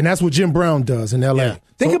Block. And that's what Jim Brown does in L.A. Yeah.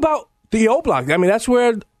 Think about the O Block. That's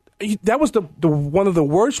where that was the one of the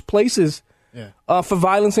worst places for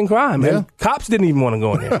violence and crime. Yeah. And cops didn't even want to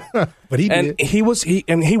go in there. But he did.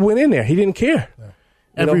 And he went in there. He didn't care. Yeah.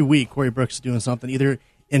 Every week, Corey Brooks is doing something, either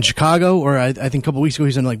in Chicago or I think a couple weeks ago,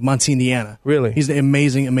 he's in Muncie, Indiana. Really? He's an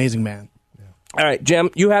amazing, amazing man. Yeah. All right, Jim,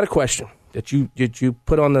 you had a question that you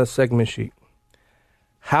put on the segment sheet.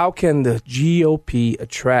 How can the GOP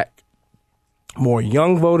attract more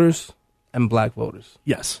young voters and black voters?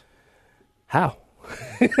 Yes. How?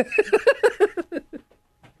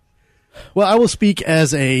 Well, I will speak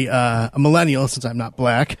as a millennial since I'm not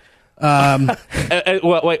black. Well,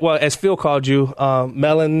 as Phil called you,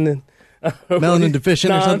 melanin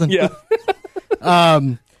deficient or something. Yeah.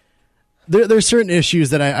 There's certain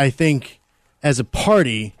issues that I think as a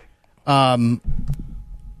party,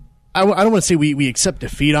 I don't want to say we accept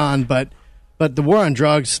defeat on, but the war on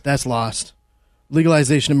drugs, that's lost.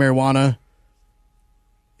 Legalization of marijuana,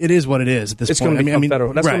 it is what it is at this point. It's going to be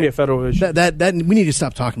federal. That's going to be a federal issue. That we need to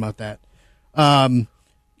stop talking about that.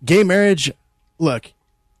 Gay marriage, look,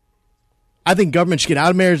 I think government should get out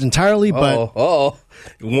of marriage entirely, but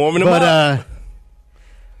warming them up.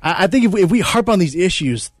 I think if we harp on these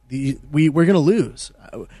issues, we're going to lose.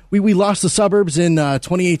 We lost the suburbs in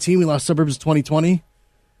 2018. We lost suburbs in 2020.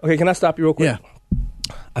 Okay, can I stop you real quick?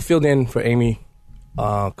 Yeah. I filled in for Amy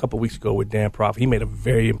a couple weeks ago with Dan Prof. He made a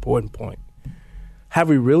very important point. Have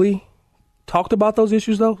we really talked about those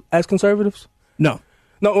issues, though, as conservatives? No.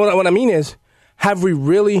 No, what I mean is, have we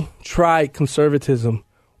really tried conservatism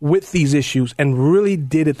with these issues and really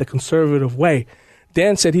did it the conservative way?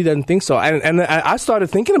 Dan said he doesn't think so. And I started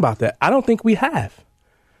thinking about that. I don't think we have.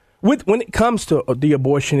 When it comes to the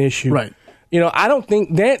abortion issue, right? I don't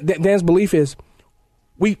think Dan's belief is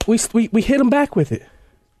we hit them back with it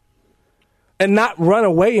and not run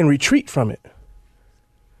away and retreat from it.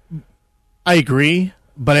 I agree,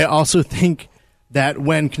 but I also think that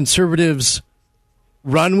when conservatives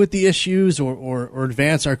run with the issues or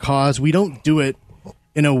advance our cause, we don't do it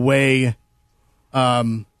in a way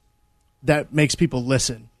that makes people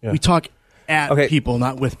listen. Yeah. We talk at people,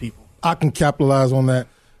 not with people. I can capitalize on that.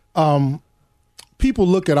 People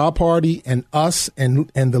look at our party and us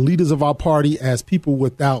and the leaders of our party as people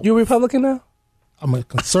without. You a Republican now? I'm a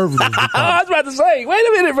conservative Republican. I was about to say, wait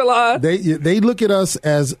a minute, Verlon. They look at us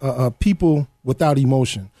as people without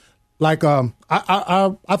emotion. Like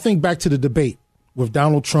I think back to the debate with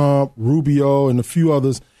Donald Trump, Rubio, and a few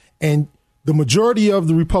others, and the majority of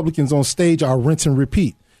the Republicans on stage are rinse and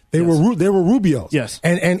repeat. They were Rubios. Yes.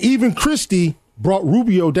 And even Christie brought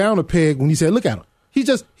Rubio down a peg when he said, look at him. He's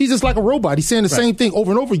just like a robot. He's saying the same thing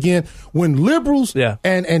over and over again. When liberals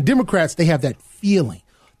and Democrats, they have that feeling.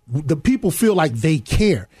 The people feel like they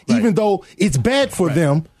care, even though it's bad for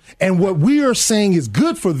them. And what we are saying is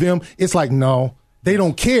good for them, it's like, no, they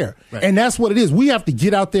don't care. Right. And that's what it is. We have to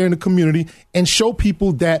get out there in the community and show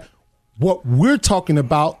people that what we're talking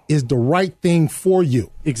about is the right thing for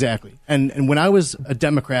you. Exactly. And when I was a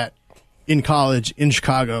Democrat in college in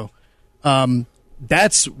Chicago,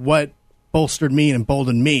 that's what bolstered me and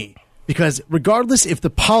emboldened me. Because regardless if the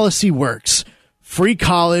policy works, free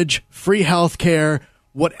college, free health care,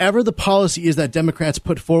 whatever the policy is that Democrats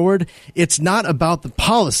put forward, it's not about the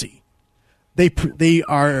policy. They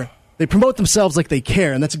promote themselves like they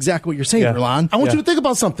care, and that's exactly what you're saying, Verlon. I want you to think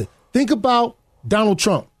about something. Think about Donald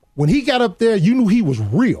Trump. When he got up there, you knew he was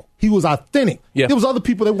real. He was authentic. Yeah. There was other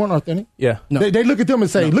people that weren't authentic. Yeah. No. They look at them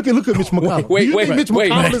and say, look at Mitch McConnell. Wait, Mitch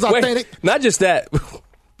McConnell is authentic? Not just that.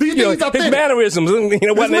 Do you think he's authentic? His mannerisms.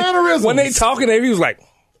 Mannerisms. When they talking to him, he was like,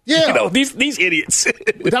 these idiots.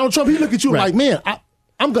 Donald Trump, he look at you like, man,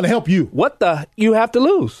 I'm going to help you. What the? You have to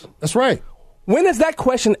lose. That's right. When has that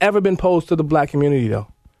question ever been posed to the black community, though?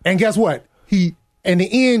 And guess what? In the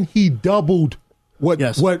end, he doubled what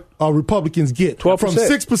Republicans get. 12%. From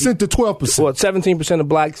 6% to 12%. Well, 17% of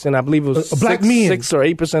blacks, and I believe it was black men. 6 or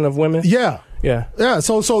 8% of women. Yeah. Yeah.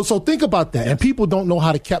 So think about that. And people don't know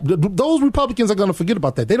how to those Republicans are going to forget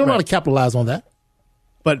about that. They don't know how to capitalize on that.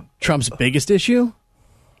 But Trump's biggest issue,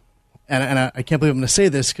 and I can't believe I'm going to say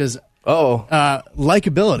this because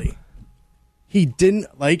likability. He didn't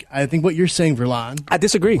like, I think what you're saying, Verlon. I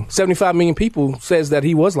disagree. 75 million people says that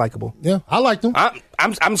he was likable. Yeah, I liked him.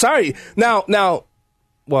 I'm sorry. Now,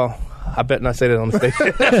 well, I better not say that on the stage.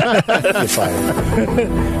 You're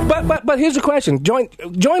fired. But here's the question. Join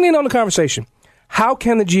in on the conversation. How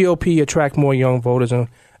can the GOP attract more young voters and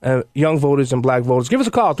black voters? Give us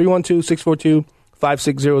a call, 312-642-5600,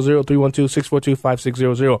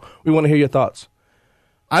 312-642-5600. We want to hear your thoughts.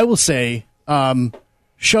 I will say,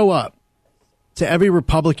 show up. To every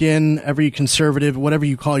Republican, every conservative, whatever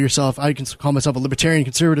you call yourself, I can call myself a libertarian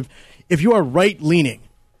conservative. If you are right-leaning,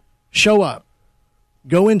 show up.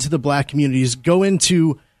 Go into the black communities. Go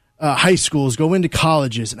into high schools. Go into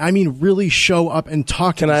colleges. And I mean, really show up and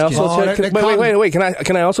talk to these kids. Wait.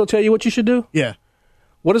 Can I also tell you what you should do? Yeah.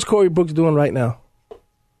 What is Corey Brooks doing right now?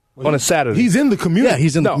 On a Saturday. He's in the community. Yeah,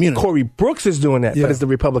 he's in the community. Corey Brooks is doing that, but is the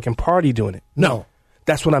Republican Party doing it? No.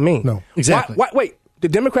 That's what I mean. No. Exactly. Wait. The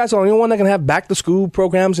Democrats are the only one that can have back-to-school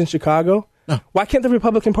programs in Chicago? No. Why can't the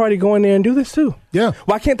Republican Party go in there and do this, too? Yeah.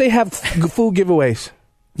 Why can't they have food giveaways?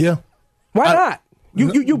 Yeah. Why not?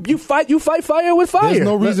 You fight fire with fire. There's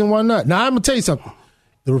no reason why not. Now, I'm going to tell you something.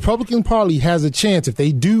 The Republican Party has a chance. If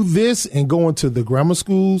they do this and go into the grammar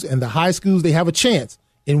schools and the high schools, they have a chance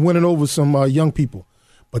in winning over some young people.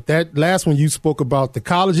 But that last one you spoke about, the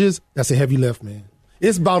colleges, that's a heavy lift, man.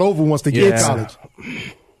 It's about over once they get to college.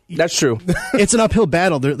 That's true. It's an uphill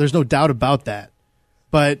battle. There's no doubt about that.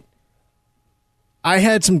 But I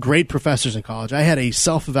had some great professors in college. I had a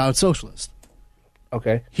self-avowed socialist.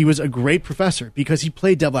 Okay. He was a great professor because he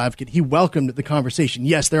played devil advocate. He welcomed the conversation.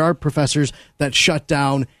 Yes, there are professors that shut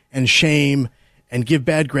down and shame and give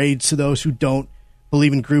bad grades to those who don't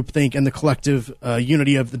believe in groupthink and the collective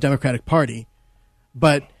unity of the Democratic Party.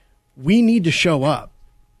 But we need to show up.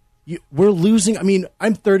 We're losing. I mean,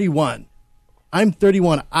 I'm 31.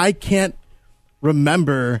 I can't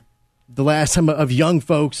remember the last time of young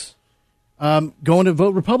folks going to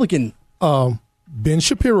vote Republican. Ben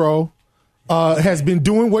Shapiro has been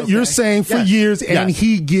doing what you're saying for years, and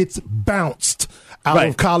he gets bounced out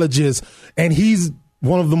of colleges. And he's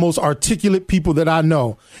one of the most articulate people that I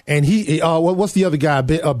know. And he, what's the other guy?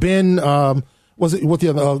 Ben, what's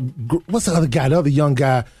the other guy? The other young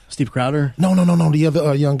guy. Steve Crowder? No. The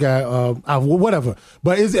other young guy, whatever.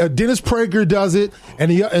 But Dennis Prager does it,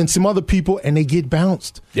 and some other people, and they get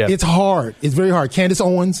bounced. Yeah. It's hard. It's very hard. Candace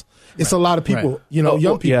Owens. It's a lot of people,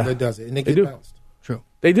 young people that does it, and they get bounced. True.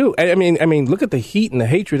 They do. I mean, look at the heat and the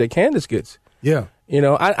hatred that Candace gets. Yeah.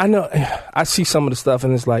 I know. I see some of the stuff,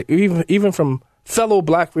 and it's like even from fellow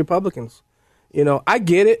black Republicans. I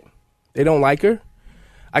get it. They don't like her.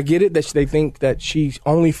 I get it that they think that she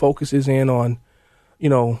only focuses in on,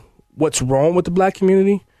 what's wrong with the black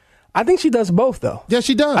community. I think she does both, though. Yeah,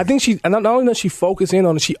 she does. I think not only does she focus in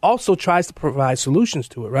on it, she also tries to provide solutions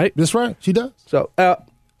to it, right? That's right. She does. So,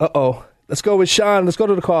 let's go with Sean. Let's go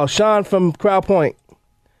to the call. Sean from Crowd Point.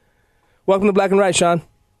 Welcome to Black and Right, Sean.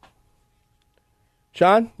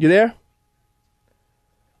 Sean, you there?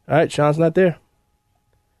 All right, Sean's not there.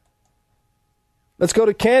 Let's go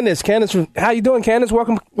to Candace. Candace, how you doing, Candace?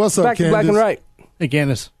 Welcome What's up, back to Black and Right. Hey,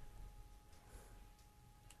 Candace.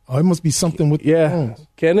 Oh, it must be something with the phones.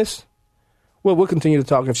 Candace? Well, we'll continue to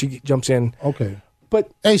talk if she jumps in. Okay.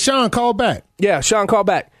 But hey, Sean, call back. Yeah, Sean, call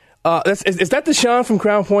back. Is that the Sean from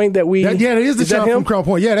Crown Point that we? Yeah, it is the Sean from Crown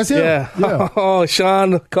Point. Yeah, that's him. Yeah. Oh,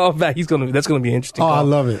 Sean, call back. That's gonna be interesting. Oh, I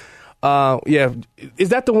love it. Yeah, is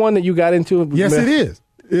that the one that you got into? Yes, it is.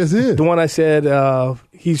 Yes, it is. The one I said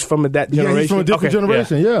he's from that generation. Yeah, he's from a different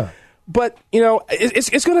generation. Yeah. But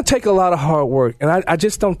it's going to take a lot of hard work, and I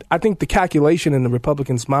just don't. I think the calculation in the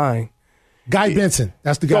Republicans' mind. Guy Benson,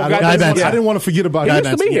 that's the guy. Guy Benson. I didn't want to forget about Guy Benson.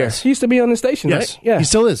 He used to be here. He used to be on the station, yes. right? Yeah, he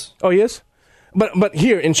still is. Oh, he is. But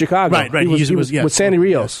here in Chicago, right. He was with Sandy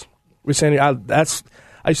Rios. With Sandy, I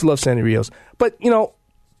used to love Sandy Rios. But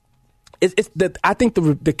it's that I think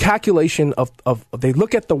the calculation of they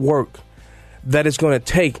look at the work that it's going to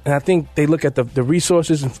take, and I think they look at the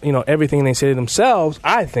resources and everything, and they say to themselves,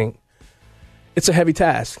 I think it's a heavy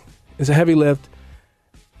task, it's a heavy lift,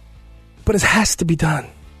 but it has to be done.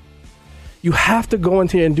 You have to go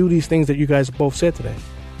into here and do these things that you guys both said today.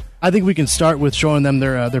 I think we can start with showing them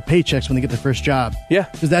their paychecks when they get their first job. Yeah,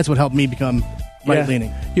 because that's what helped me become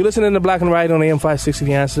right-leaning. You're listening to Black and Right on AM 560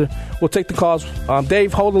 The Answer. We'll take the calls.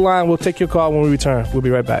 Dave, hold the line. We'll take your call when we return. We'll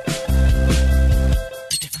be right back.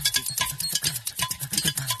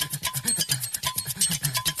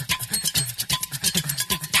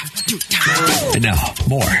 And now,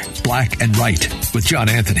 more Black and Right with John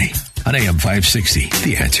Anthony on AM 560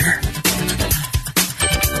 The Answer.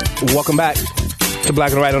 Welcome back to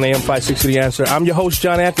Black and Right on AM 560 The Answer. I'm your host,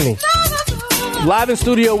 John Anthony. Live in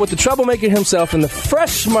studio with the troublemaker himself in the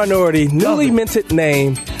fresh minority, newly minted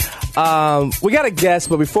name. We got a guest,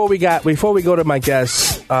 but before we go to my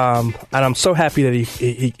guest, and I'm so happy that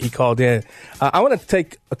he called in. I want to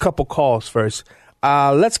take a couple calls first.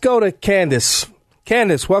 Let's go to Candace.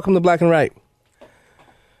 Candace, welcome to Black and Right.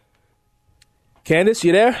 Candace,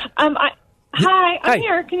 you there? Hi, I'm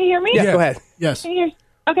here. Can you hear me? Yeah, go ahead. Yes. Can you hear?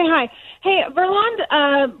 Okay, hi. Hey,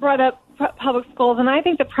 Verlon brought up public schools, and I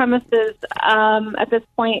think the premises at this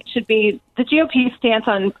point should be the GOP stance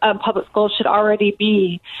on public schools should already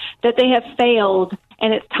be that they have failed,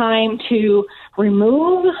 and it's time to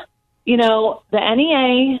remove, the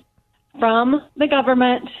NEA from the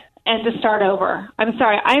government and to start over. I'm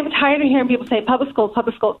sorry. I am tired of hearing people say public schools,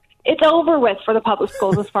 public schools. It's over with for the public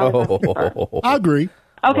schools as far as I'm concerned. I agree.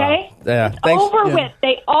 Okay? Wow. Yeah. It's over with.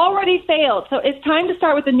 They already failed. So it's time to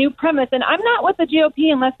start with a new premise. And I'm not with the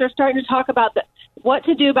GOP unless they're starting to talk about what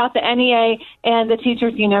to do about the NEA and the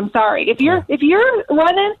teachers union. I'm sorry. If you're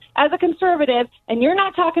running as a conservative and you're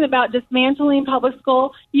not talking about dismantling public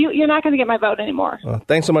school, you're not going to get my vote anymore. Well,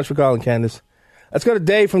 thanks so much for calling, Candace. Let's go to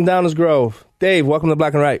Dave from Downers Grove. Dave, welcome to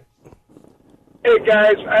Black and Right. Hey,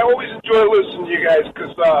 guys, I always enjoy listening to you guys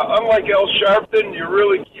because unlike Al Sharpton, you're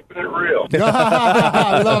really keeping it real.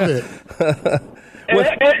 I love it.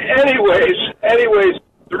 Anyways,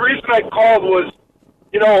 the reason I called was,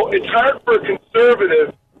 it's hard for a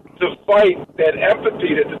conservative to fight that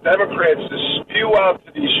empathy that the Democrats just spew out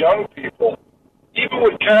to these young people. Even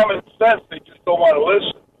with common sense, they just don't want to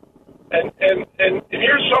listen. And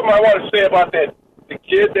here's something I want to say about the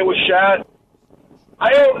kid that was shot.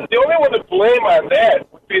 The only one to blame on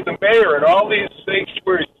that would be the mayor and all these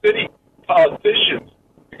sanctuary city politicians,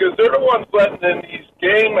 because they're the ones letting in these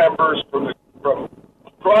gang members from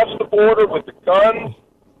across the border with the guns,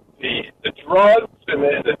 the drugs, and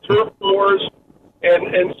the turf wars.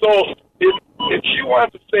 And so if she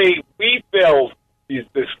wants to say we failed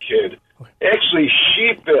this kid, actually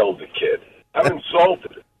she failed the kid. I'm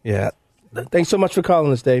insulted. Yeah. Thanks so much for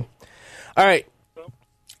calling us, Dave. All right.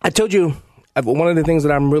 I told you one of the things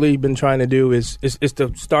that I'm really been trying to do is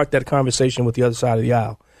to start that conversation with the other side of the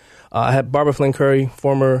aisle. I had Barbara Flynn Curry,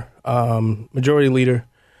 former majority leader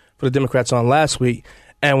for the Democrats, on last week.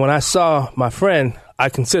 And when I saw my friend, I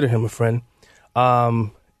consider him a friend,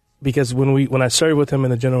 because when I served with him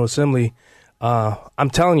in the General Assembly, I'm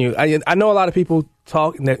telling you, I know a lot of people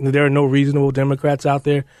talk that there are no reasonable Democrats out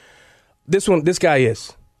there. This guy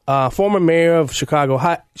is former mayor of Chicago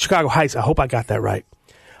Heights. I hope I got that right.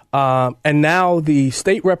 And now the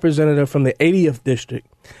state representative from the 80th district,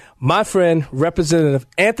 my friend, Representative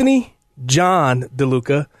Anthony John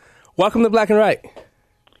DeLuca. Welcome to Black and Right.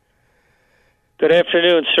 Good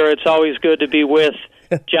afternoon, sir. It's always good to be with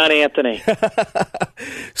John Anthony.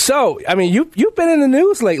 So, I mean, you've been in the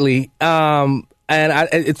news lately, and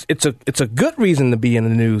it's a good reason to be in the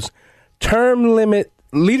news.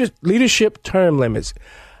 Leadership term limits.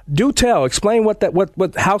 Do tell. Explain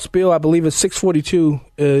what House Bill, I believe, is 642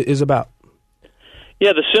 is about.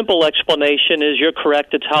 Yeah, the simple explanation is you're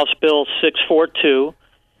correct. It's House Bill 642.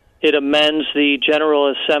 It amends the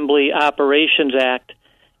General Assembly Operations Act.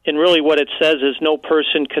 And really what it says is no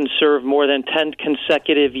person can serve more than 10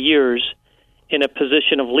 consecutive years in a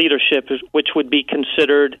position of leadership, which would be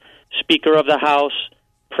considered Speaker of the House,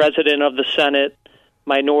 President of the Senate,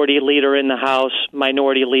 Minority Leader in the House,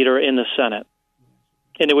 Minority Leader in the Senate.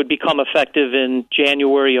 And it would become effective in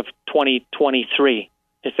January of 2023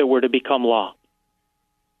 if it were to become law.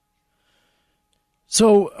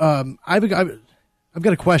 So I've got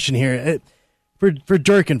a question here for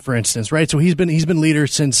Durkin, for instance, right? So he's been leader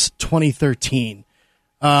since 2013.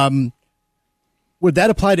 Would that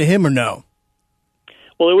apply to him or no?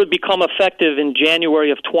 Well, it would become effective in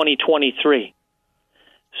January of 2023.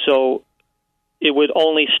 So it would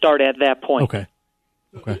only start at that point. Okay.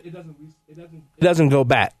 It doesn't go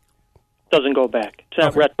back. Doesn't go back. It's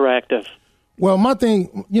not retroactive. Well, my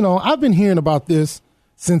thing, I've been hearing about this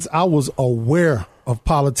since I was aware of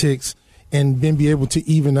politics and then be able to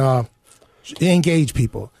even engage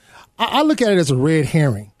people. I look at it as a red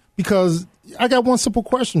herring because I got one simple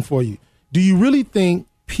question for you. Do you really think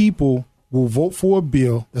people will vote for a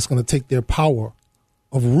bill that's going to take their power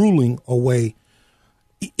of ruling away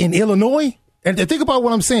in Illinois? And think about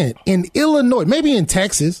what I'm saying. In Illinois, maybe in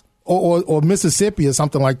Texas or Mississippi or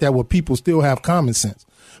something like that where people still have common sense.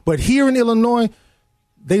 But here in Illinois,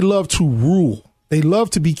 they love to rule. They love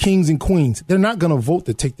to be kings and queens. They're not going to vote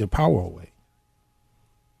to take their power away.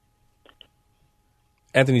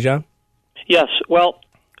 Anthony John? Yes. Well,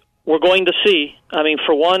 we're going to see. I mean,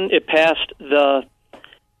 for one, it passed the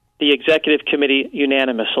executive committee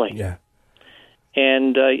unanimously. Yeah.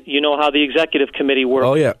 And you know how the executive committee works.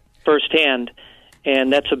 Oh, yeah. Firsthand,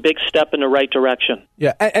 and that's a big step in the right direction.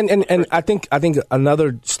 Yeah, and I think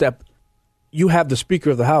another step, you have the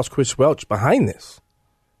Speaker of the House, Chris Welch, behind this,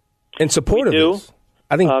 in support of this.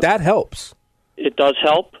 I think that helps. It does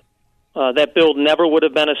help. That bill never would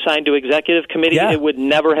have been assigned to executive committee. Yeah. It would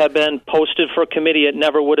never have been posted for committee. It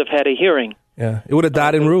never would have had a hearing. Yeah, it would have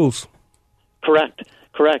died in rules. Correct.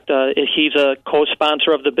 He's a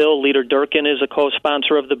co-sponsor of the bill. Leader Durkin is a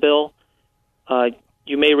co-sponsor of the bill.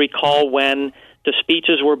 You may recall when the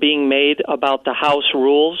speeches were being made about the House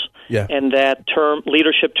rules, and that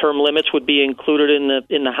leadership term limits would be included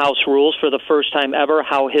in the House rules for the first time ever,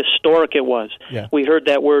 how historic it was. Yeah. We heard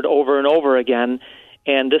that word over and over again,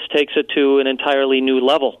 and this takes it to an entirely new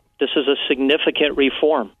level. This is a significant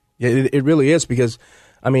reform. Yeah, it really is because,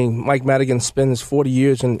 I mean, Mike Madigan spends 40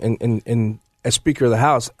 years in as Speaker of the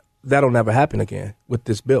House. That'll never happen again with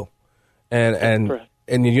this bill. And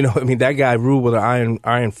that guy ruled with an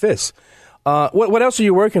iron fist. What else are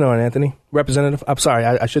you working on, Anthony? Representative? I'm sorry,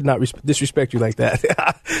 I should not disrespect you like that.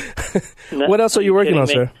 What else are you working on,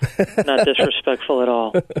 sir? Not disrespectful at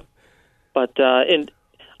all. But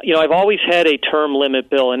I've always had a term limit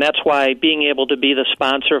bill, and that's why being able to be the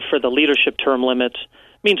sponsor for the leadership term limits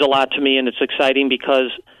means a lot to me, and it's exciting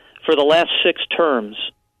because for the last 6 terms,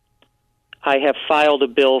 I have filed a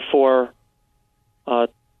bill for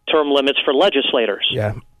term limits for legislators.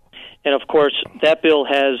 Yeah. And, of course, that bill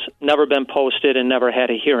has never been posted and never had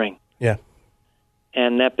a hearing. Yeah.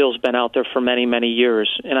 And that bill's been out there for many, many years.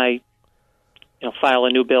 And I file a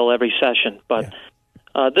new bill every session. But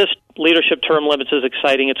this leadership term limits is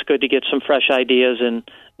exciting. It's good to get some fresh ideas and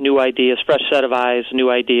new ideas, fresh set of eyes, new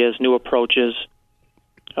ideas, new approaches.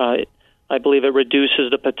 I believe it reduces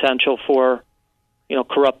the potential for,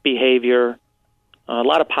 corrupt behavior. A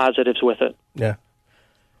lot of positives with it. Yeah.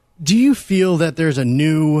 Do you feel that there's a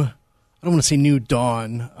new, I don't want to say new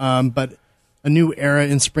dawn, but a new era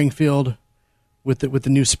in Springfield with the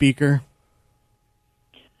new speaker?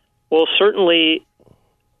 Well, certainly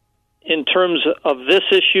in terms of this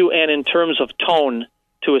issue and in terms of tone,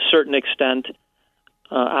 to a certain extent,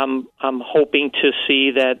 I'm hoping to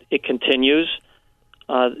see that it continues.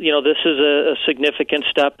 This is a significant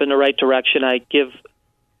step in the right direction. I give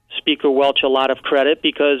Speaker Welch a lot of credit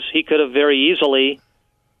because he could have very easily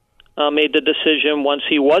made the decision once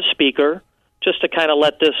he was Speaker just to kind of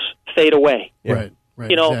let this fade away. Yeah. Right.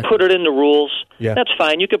 Exactly. Put it in the rules. Yeah. That's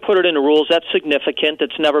fine. You could put it in the rules. That's significant.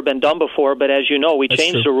 It's never been done before. But as you know, we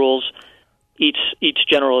change the rules each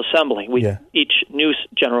General Assembly. Each new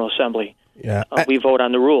General Assembly. Yeah. We vote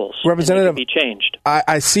on the rules. Representative, be changed.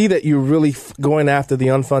 I see that you're really going after the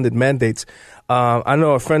unfunded mandates. I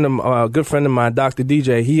know a good friend of mine, Dr.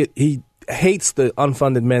 DJ. He hates the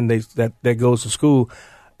unfunded mandates that goes to school.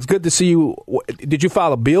 It's good to see you. Did you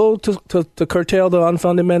file a bill to curtail the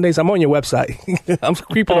unfunded mandates? I'm on your website. I'm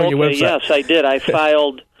creeping on your website. Yes, I did. I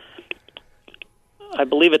filed, I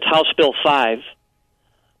believe it's House Bill 5.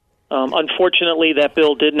 Unfortunately, that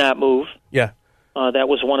bill did not move. Yeah. That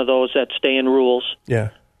was one of those that stay in rules. Yeah.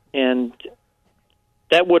 And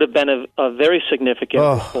that would have been a very significant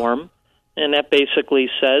reform. And that basically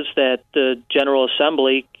says that the General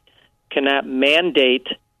Assembly cannot mandate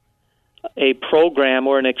a program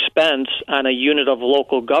or an expense on a unit of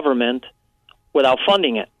local government without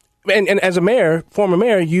funding it. And as a mayor, former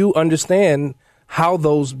mayor, you understand how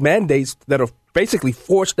those mandates that are basically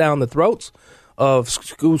forced down the throats of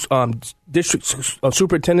schools, district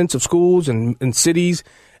superintendents of schools and cities,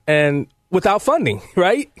 and without funding,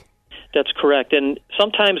 right? That's correct. And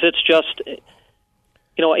sometimes it's just,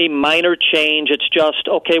 a minor change. It's just,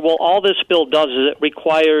 okay, well, all this bill does is it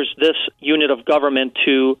requires this unit of government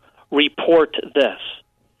to report this.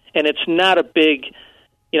 And it's not a big,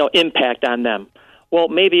 impact on them. Well,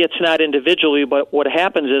 maybe it's not individually, but what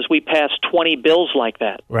happens is we pass 20 bills like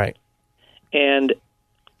that. Right. And,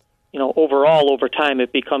 overall, over time,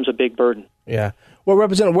 it becomes a big burden. Yeah. Well,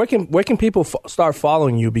 Representative, where can people start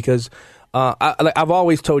following you? Because I've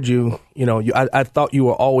always told you, I thought you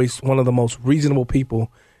were always one of the most reasonable people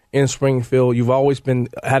in Springfield. You've always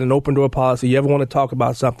had an open door policy. You ever want to talk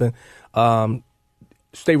about something,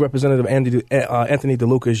 State Representative Anthony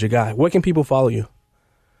DeLuca is your guy. Where can people follow you?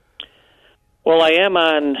 Well, I am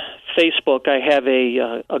on Facebook. I have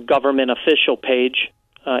a government official page,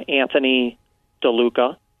 Anthony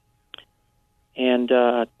DeLuca, and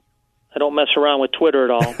I don't mess around with Twitter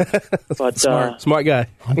at all. But smart guy.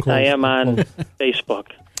 I am on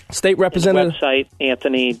Facebook. State Representative website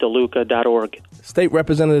AnthonyDeLuca.org. State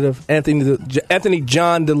Representative Anthony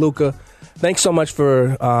John DeLuca. Thanks so much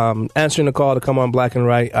for answering the call to come on Black and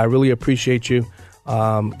Right. I really appreciate you.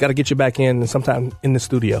 Got to get you back in sometime in the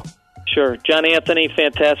studio. Sure. John Anthony,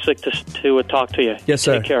 fantastic to talk to you. Yes,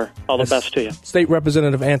 sir. Take care. All the best to you. State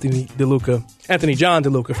Representative Anthony John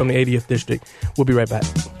DeLuca from the 80th District. We'll be right back.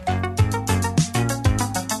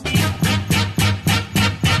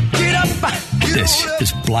 This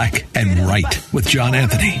is Black and Right with John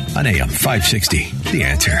Anthony on AM 560. The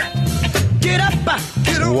Answer.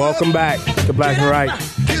 Welcome back to Black and Right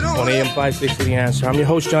on AM 560. The Answer. I'm your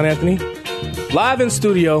host, John Anthony. Live in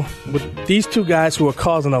studio with these two guys who are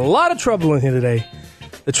causing a lot of trouble in here today.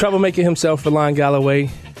 The troublemaker himself, Verlon Galloway.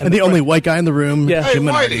 And the only white guy in the room. Yeah. Hey,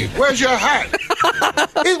 Whitey, where's your hat?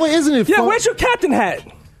 Isn't it fun? Yeah, where's your captain hat?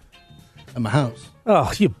 At my house. Oh,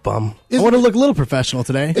 you bum. I want to look a little professional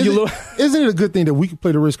today. Isn't it a good thing that we can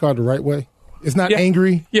play the race card the right way? It's not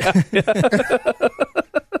angry. Yeah.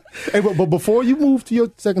 Hey, but before you move to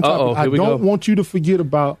your second topic, I don't want you to forget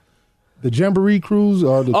about the Jamboree cruise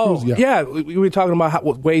or the cruise. Yeah. We were talking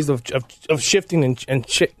about ways of shifting and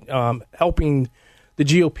helping the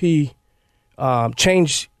GOP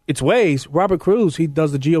change its ways. Robert Cruz, he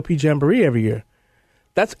does the GOP Jamboree every year.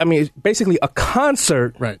 It's basically a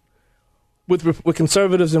concert, right, with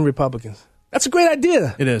conservatives and Republicans. That's a great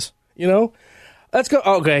idea. It is. Let's go.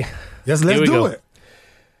 Okay. Yes, let's do it.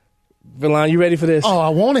 Verlon, you ready for this? Oh, I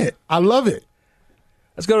want it. I love it.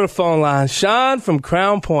 Let's go to the phone line. Sean from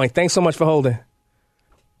Crown Point. Thanks so much for holding.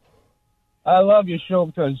 I love your show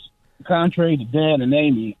because, contrary to Dan and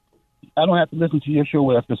Amy, I don't have to listen to your show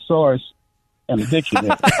with a thesaurus and a dictionary.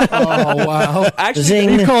 Oh, wow. Actually,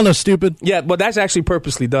 are you calling us stupid? Yeah, but that's actually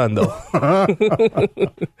purposely done, though.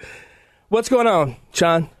 What's going on,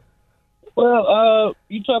 Sean? Well,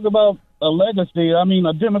 you talk about a legacy. I mean,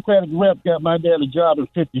 a Democratic rep got my dad a job in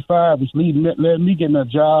 '55, which led me getting a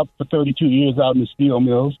job for 32 years out in the steel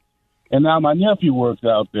mills. And now my nephew works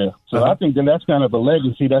out there. So I think that's kind of a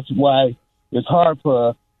legacy. That's why it's hard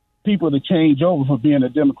for people to change over from being a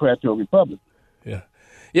Democrat to a Republican. Yeah.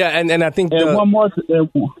 Yeah, and I think... And one more...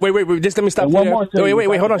 Wait, just let me stop there.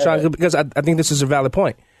 Wait, hold on, Sean, because I think this is a valid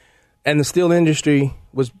point. And the steel industry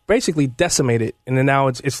was basically decimated, and then now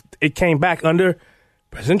it came back under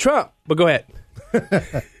President Trump. But go ahead.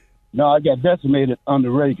 No, I got decimated under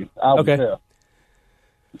Reagan. I was there.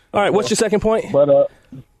 All right, what's your second point? But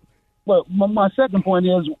my second point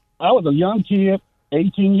is I was a young kid,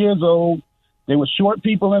 18 years old. There were short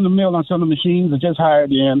people in the mill on some of the machines that just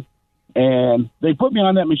hired in, and they put me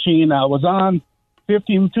on that machine. I was on 2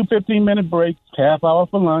 15-minute breaks, half hour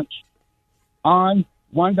for lunch,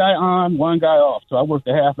 one guy on, one guy off. So I worked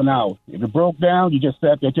a half an hour. If it broke down, you just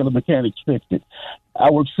sat there till the mechanics fixed it.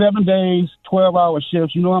 I worked 7 days, 12-hour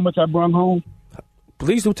shifts. You know how much I brung home?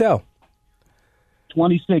 Please do tell.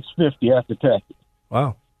 $26.50 after taxes.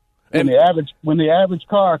 Wow. When the average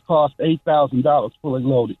car cost $8,000 fully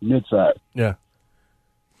loaded, midsize. Yeah.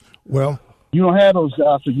 Well, you don't have those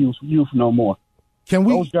jobs for youth no more.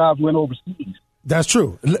 Those jobs went overseas. That's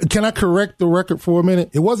true. Can I correct the record for a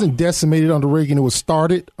minute? It wasn't decimated under Reagan. It was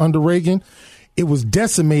started under Reagan. It was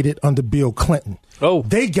decimated under Bill Clinton. Oh.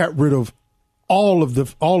 They got rid of all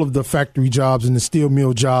of the factory jobs and the steel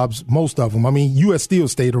mill jobs, most of them. I mean, U.S. Steel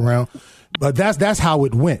stayed around, but that's how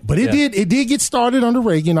it went. But it did get started under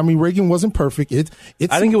Reagan. I mean, Reagan wasn't perfect.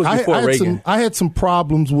 I think it was before Reagan. I had some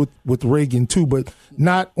problems with Reagan too, but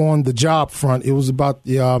not on the job front. It was about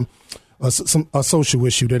the a social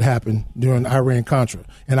issue that happened during Iran-Contra.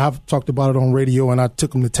 And I've talked about it on radio, and I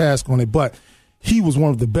took him to task on it. But he was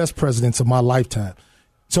one of the best presidents of my lifetime.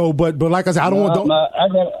 So, but like I said,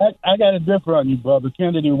 I got to differ on you, brother.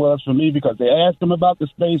 Kennedy was for me because they asked him about the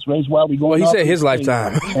space race while we going. Well, he said his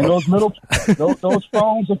lifetime. And those those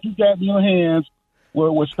phones that you got in your hands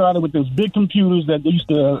were started with those big computers that used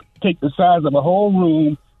to take the size of a whole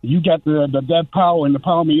room. You got that power in the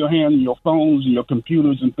palm of your hand and your phones and your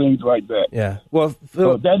computers and things like that. Yeah. Well,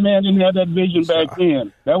 so that man didn't have that vision back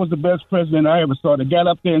then. That was the best president I ever saw. That got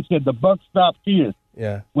up there and said, the buck stops here.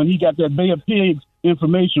 Yeah. When he got that Bay of Pigs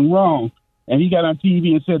information wrong, and he got on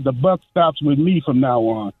TV and said, the buck stops with me from now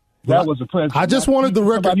on. That was the president. I just wanted the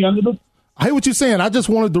record. I hear what you're saying. I just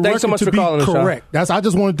wanted the record to be correct. I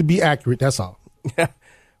just wanted to be accurate. That's all. Yeah.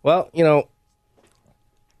 Well,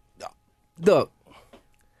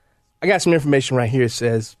 I got some information right here. It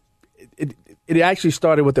says it actually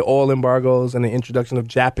started with the oil embargoes and the introduction of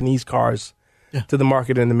Japanese cars to the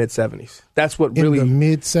market in the mid-'70s. That's what really... In the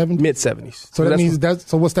mid-'70s? Mid-'70s. So that means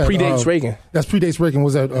so what's that? Predates Reagan. That's predates Reagan.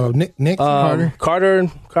 Was that Nixon? Carter?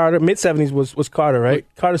 Carter. Mid-'70s was Carter, right?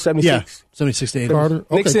 Carter 76. Yeah, 76 to 80. Carter?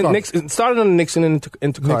 Okay, Nixon started on Nixon into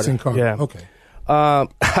Carter. Nixon, Carter. Yeah. Okay.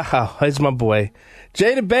 Here's my boy.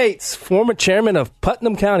 Jada Bates, former chairman of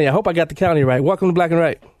Putnam County. I hope I got the county right. Welcome to Black and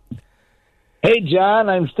Right. Hey, John,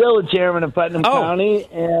 I'm still the chairman of Putnam County,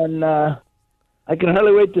 and I can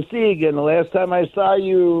hardly wait to see you again. The last time I saw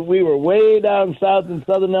you, we were way down south in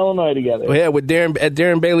southern Illinois together. Well, yeah, with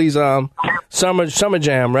Darren Bailey's summer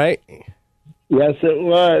jam, right? Yes, it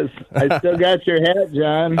was. I still got your hat,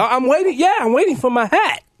 John. I'm waiting. Yeah, I'm waiting for my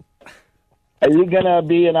hat. Are you gonna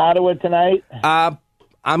be in Ottawa tonight?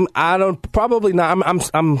 Probably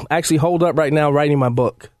not. I'm actually holed up right now writing my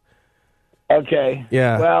book. Okay.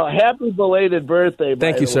 Yeah. Well, happy belated birthday,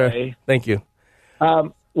 Thank you, sir. way. Thank you.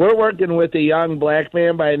 We're working with a young black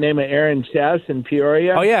man by the name of Aaron Chess in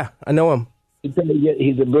Peoria. Oh, yeah. I know him.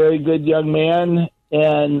 He's a very good young man,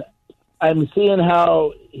 and I'm seeing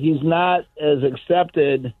how he's not as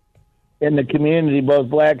accepted in the community, both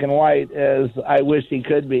black and white, as I wish he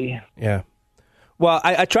could be. Yeah. Well,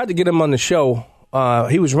 I tried to get him on the show.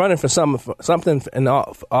 He was running for something in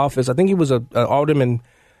the office. I think he was an alderman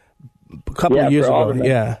a couple of years ago. Alderman.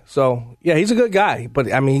 Yeah. So, yeah, he's a good guy.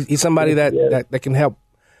 But, I mean, he's somebody that can help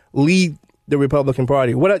lead the Republican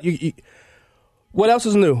Party. What else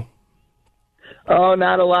is new? Oh,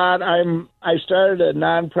 not a lot. I started a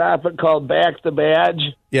nonprofit called Back the Badge.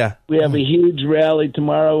 Yeah. We have a huge rally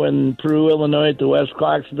tomorrow in Peru, Illinois at the West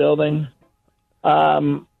Clocks building. I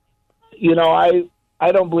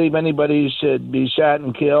don't believe anybody should be shot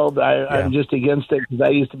and killed. I'm just against it because I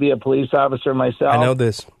used to be a police officer myself. I know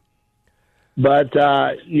this. But,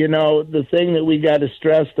 the thing that we got to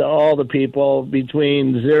stress to all the people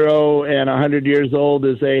between 0 and 100 years old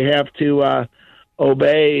is they have to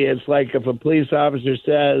obey. It's like if a police officer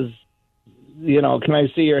says, can I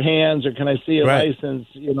see your hands or can I see your license?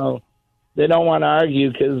 They don't want to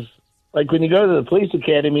argue because, like, when you go to the police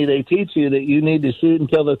academy, they teach you that you need to shoot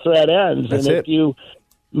until the threat ends. That's if you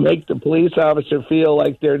make the police officer feel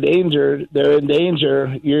like they're in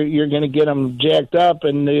danger, you're going to get them jacked up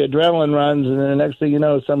and the adrenaline runs, and then the next thing you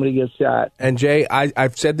know, somebody gets shot. And Jay,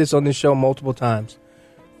 I've said this on this show multiple times.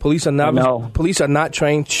 Police are not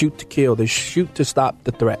trained to shoot to kill. They shoot to stop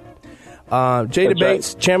the threat. Jada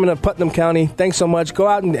Bates, chairman of Putnam County, thanks so much. Go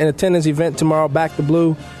out and attend this event tomorrow, Back the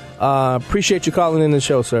Blue. Appreciate you calling in the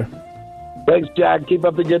show, sir. Thanks, Jack. Keep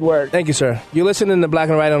up the good work. Thank you, sir. You're listening to Black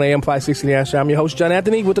and White on AM 560 The Answer. I'm your host, John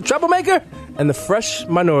Anthony, with the Troublemaker and the Fresh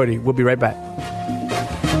Minority. We'll be right back.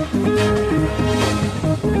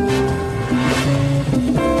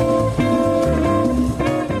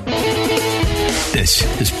 This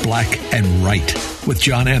is Black and Right with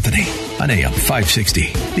John Anthony on AM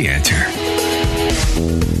 560 The Answer.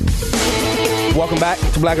 Welcome back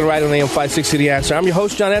to Black and Right on AM 560 The Answer. I'm your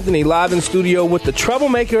host, John Anthony, live in the studio with the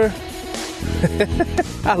Troublemaker.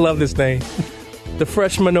 I love this name. The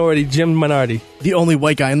Fresh Minority, Jim Minardi. The only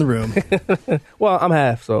white guy in the room. Well, I'm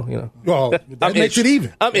half, so, Well, that makes it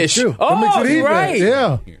even. I'm ish. True. Oh, that makes it even. Right.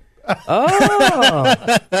 Yeah.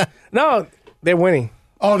 Oh. No, they're winning.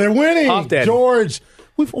 Oh, they're winning. Off Daddy. George.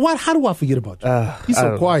 How do I forget about George? He's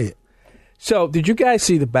so quiet. So, did you guys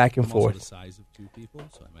see the back and forth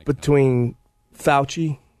between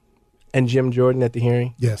Fauci and Jim Jordan at the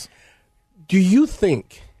hearing? Yes. Do you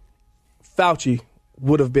think Fauci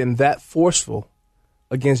would have been that forceful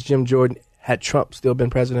against Jim Jordan had Trump still been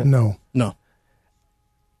president? No.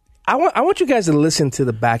 I want you guys to listen to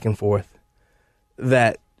the back and forth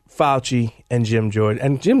that Fauci and Jim Jordan.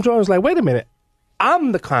 And Jim Jordan was like, wait a minute.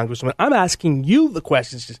 I'm the congressman. I'm asking you the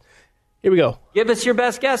questions. Here we go. Give us your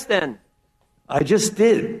best guess then. I just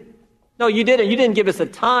did. No, you didn't. You didn't give us a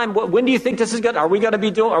time. When do you think this is going? Are we going to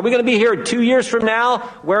be here 2 years from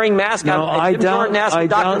now wearing masks? No, I Jim Jordan asked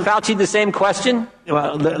Dr. Fauci the same question.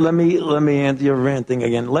 Well, let me answer your ranting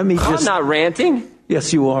again. I'm not ranting.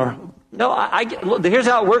 Yes, you are. No, look, here's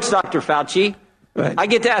how it works, Dr. Fauci. Right. I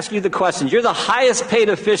get to ask you the questions. You're the highest paid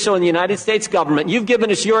official in the United States government. You've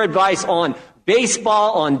given us your advice on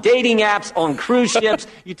baseball, on dating apps, on cruise ships.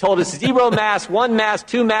 You told us 0 masks, 1 mask,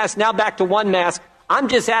 2 masks, now back to 1 mask. I'm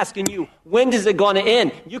just asking you, when is it going to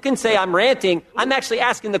end? You can say I'm ranting. I'm actually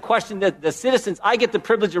asking the question that the citizens I get the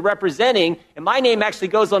privilege of representing, and my name actually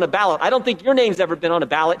goes on a ballot. I don't think your name's ever been on a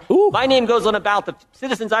ballot. My name goes on a ballot. The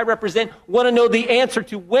citizens I represent want to know the answer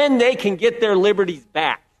to when they can get their liberties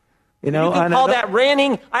back. You can call that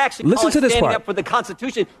ranting. I actually call it standing up for the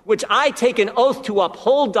Constitution, which I take an oath to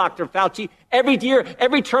uphold, Dr. Fauci, every year,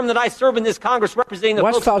 every term that I serve in this Congress representing the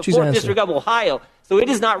folks of the 4th District of Ohio. So it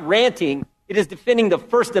is not ranting. It is defending the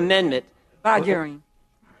First Amendment. Badgering.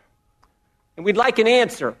 And we'd like an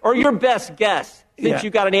answer, or your best guess, since you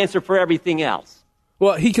got an answer for everything else.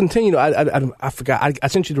 Well, he continued. I forgot. I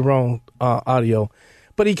sent you the wrong audio.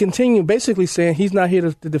 But he continued basically saying he's not here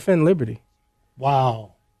to defend liberty.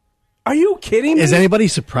 Wow. Are you kidding me? Is anybody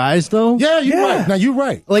surprised, though? Yeah, you're right. Now, you're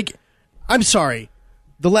right. Like, I'm sorry.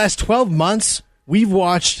 The last 12 months, we've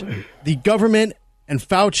watched the government and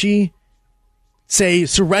Fauci say,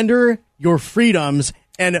 surrender your freedoms,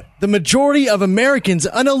 and the majority of Americans,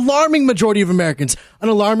 an alarming majority of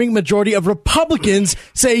Republicans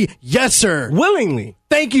say, yes, sir. Willingly.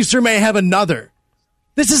 Thank you, sir. May I have another?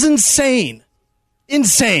 This is insane.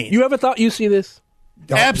 Insane. You ever thought you'd see this?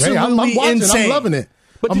 Absolutely I'm watching, insane. I'm loving it.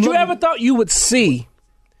 But did you ever thought you would see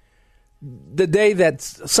the day that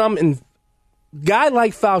some guy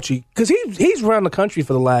like Fauci, because he's run the country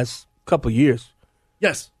for the last couple of years.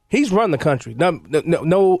 Yes. He's run the country.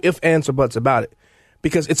 No ifs, ands, or buts about it.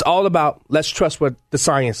 Because it's all about let's trust what the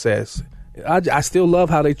science says. I still love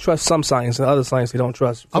how they trust some science and other science they don't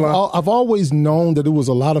trust. I've always known that there was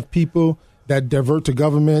a lot of people that divert to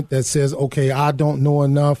government that says, okay, I don't know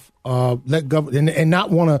enough, let government, and not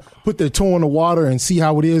want to put their toe in the water and see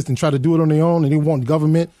how it is and try to do it on their own, and they want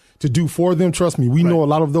government to do for them. Trust me, we know a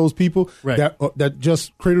lot of those people that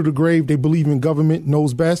just cradle to grave, they believe in government,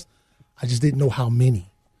 knows best. I just didn't know how many.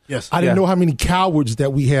 Yes. I didn't know how many cowards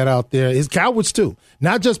that we had out there. It's cowards too,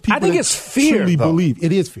 not just people. I think that it's fear. Truly believe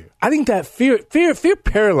it is fear. I think that fear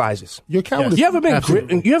paralyzes. You're coward. You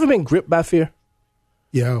ever been gripped by fear?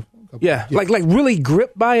 Yeah. Like really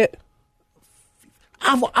gripped by it.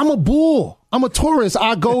 I'm a bull. I'm a Taurus.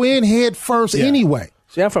 I go in head first anyway.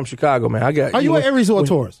 See, I'm from Chicago, man. Are you an Aries or a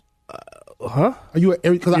Taurus? Huh? Are you an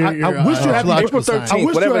Aries? Because I wish you happy April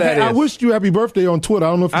 13th, whatever that is. I wished you happy birthday on Twitter. I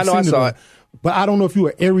don't know if you've seen I saw it. But I don't know if you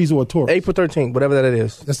were Aries or a Taurus. April 13th, whatever that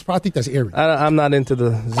is. I think that's Aries. I'm not into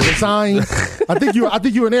the sign. I think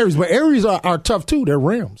you're an Aries, but Aries are tough too. They're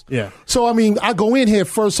Rams. Yeah. So I mean, I go in head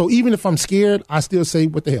first. So even if I'm scared, I still say,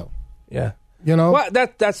 "What the hell?" Yeah. You know. Well,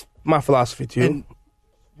 that's my philosophy too. And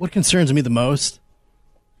what concerns me the most,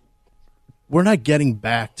 we're not getting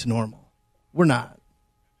back to normal. We're not.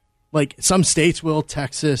 Like some states will,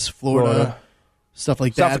 Texas, Florida. Stuff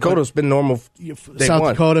like that. South Dakota's been normal. South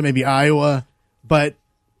Dakota, maybe Iowa, but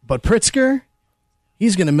Pritzker,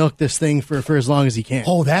 he's going to milk this thing for as long as he can.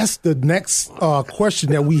 Oh, that's the next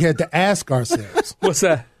question that we had to ask ourselves. What's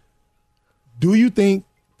that? Do you think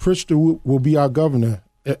Pritzker will be our governor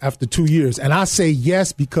after 2 years? And I say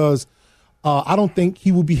yes because I don't think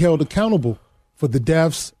he will be held accountable for the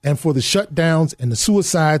deaths and for the shutdowns and the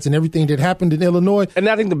suicides and everything that happened in Illinois. And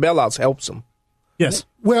I think the bailouts helps him. Yes.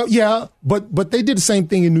 Well, yeah, but they did the same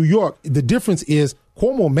thing in New York. The difference is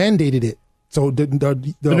Cuomo mandated it. So the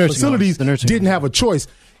facilities didn't have a choice.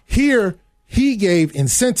 Here, he gave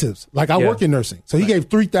incentives. Like I work in nursing. So he gave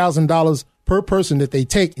 $3,000 per person that they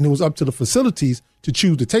take, and it was up to the facilities to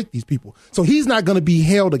choose to take these people. So he's not going to be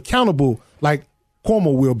held accountable like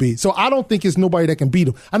Cuomo will be. So I don't think it's nobody that can beat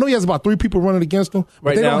him. I know he has about 3 people running against him,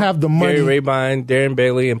 but they don't have the money. Gary Rabine, Darren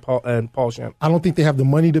Bailey, and Paul Champ. I don't think they have the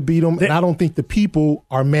money to beat him, and I don't think the people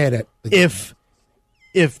are mad at the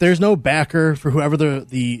if there's no backer for whoever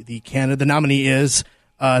the candidate, the nominee is,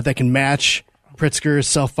 that can match Pritzker's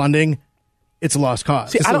self-funding, it's a lost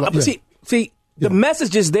cause. See, the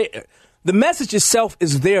message is there. The message itself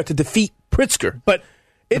is there to defeat Pritzker. But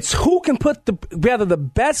It's who can put together the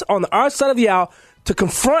best on our side of the aisle to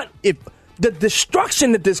confront the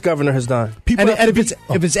destruction that this governor has done.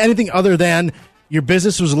 If it's anything other than your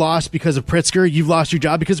business was lost because of Pritzker, you've lost your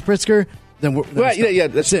job because of Pritzker, then we're right. Yeah,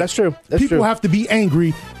 that's true. That's people true. have to be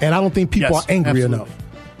angry, and I don't think people are angry enough.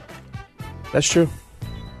 That's true.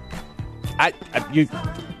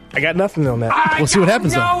 I got nothing on that. We'll see what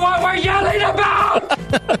happens. Know what we're yelling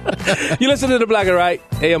about. You listen to the Black and Right,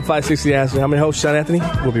 AM 560 Answer. I'm your host, Sean Anthony.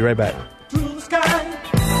 We'll be right back.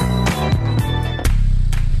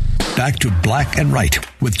 Back to Black and Right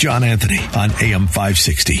with John Anthony on AM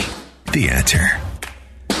 560. The Answer.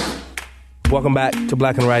 Welcome back to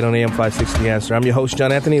Black and Right on AM 560 Answer. I'm your host,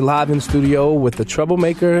 John Anthony, live in studio with the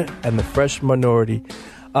Troublemaker and the Fresh Minority.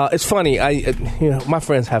 It's funny. My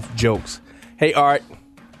friends have jokes. Hey, Art.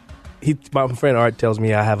 My friend Art tells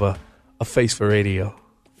me I have a face for radio.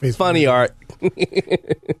 Funny, Art.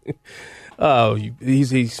 Oh,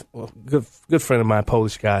 he's a good friend of mine,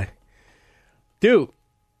 Polish guy. Dude,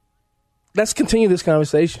 let's continue this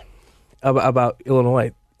conversation about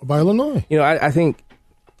Illinois. About Illinois. I think,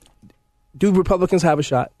 do Republicans have a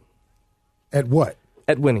shot? At what?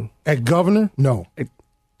 At winning. At governor? No.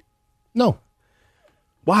 No.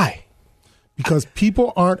 Why? Because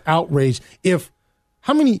people aren't outraged.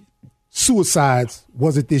 How many suicides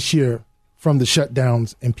was it this year from the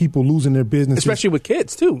shutdowns and people losing their businesses? Especially with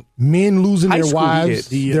kids, too. Men losing High their school wives,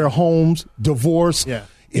 kids. their homes, divorce. Yeah.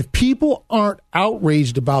 If people aren't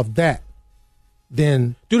outraged about that,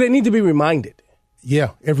 then... Do they need to be reminded?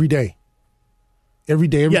 Yeah, every day. Every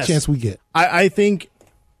day, every Yes. chance we get. I think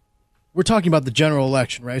we're talking about the general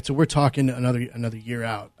election, right? So we're talking another year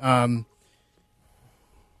out.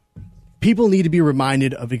 People need to be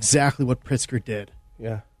reminded of exactly what Pritzker did.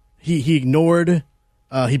 Yeah. He ignored,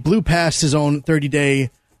 he blew past his own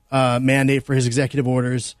 30-day mandate for his executive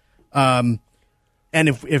orders. And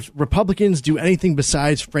if Republicans do anything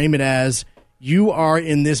besides frame it as you are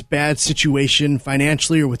in this bad situation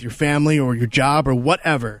financially or with your family or your job or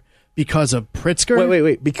whatever because of Pritzker.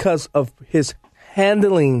 Wait. Because of his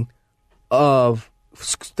handling of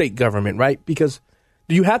state government, right? Because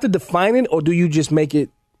do you have to define it or do you just make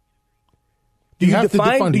it? Do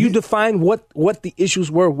you define what the issues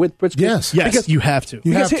were with Pritzker? Yes. Yes, you have to.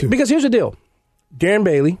 Because here's the deal. Darren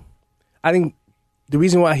Bailey, I think the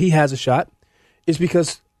reason why he has a shot is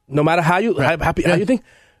because no matter how you think,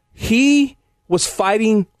 he was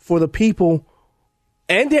fighting for the people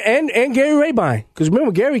and Gary Rabine. Because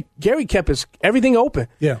remember, Gary kept everything open.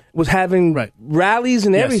 Yeah. Was having rallies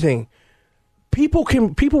and everything. People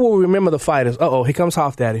will remember the fighters. Here comes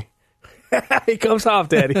Hoff Daddy. Here comes Hoff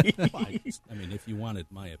Daddy. I mean, if you wanted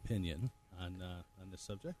my opinion on this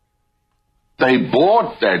subject. They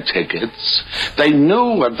bought their tickets. They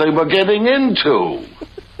knew what they were getting into.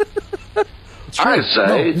 I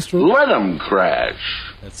say, let them crash.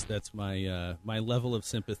 That's my my level of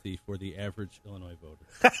sympathy for the average Illinois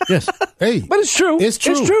voter. Yes. Hey. But it's true. It's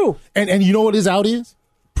true. It's true. And you know what his out is?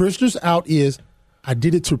 Pritzker's out is, I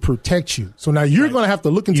did it to protect you. So now you're going to have to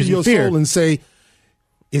look into your soul and say,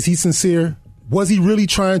 is he sincere? Was he really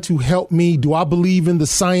trying to help me? Do I believe in the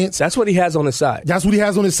science? That's what he has on his side. That's what he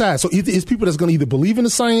has on his side. So it's people that's going to either believe in the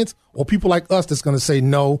science or people like us that's going to say,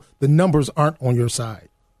 no, the numbers aren't on your side.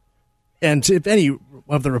 And if any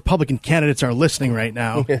of the Republican candidates are listening right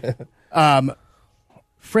now,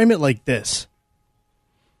 frame it like this.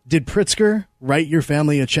 Did Pritzker write your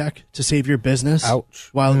family a check to save your business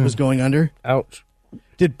while it was going under? Ouch.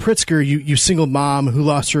 Did Pritzker, you single mom who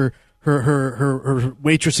lost her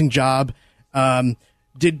waitressing job,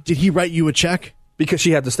 did he write you a check? Because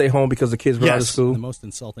she had to stay home because the kids were out of school? The most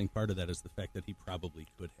insulting part of that is the fact that he probably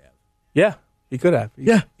could have. Yeah, he could have.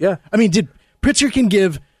 Yeah. I mean, Pritzker can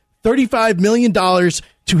give $35 million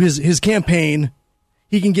to his campaign.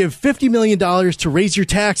 He can give $50 million to raise your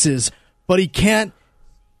taxes, but he can't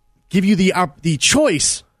give you the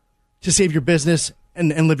choice to save your business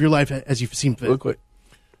and live your life as you seem fit. Real quick.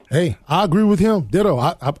 Hey, I agree with him. Ditto.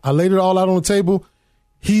 I laid it all out on the table.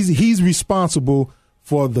 He's responsible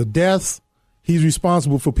for the deaths. He's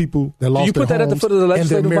responsible for people that lost their homes. Do you put that at the foot of the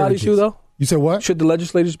legislative body too, though? You said what? Should the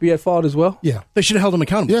legislators be at fault as well? Yeah. They should have held him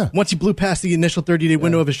accountable. Yeah. Once he blew past the initial 30-day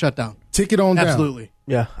window of his shutdown. Take it on down. Absolutely.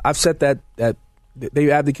 Yeah. I've said that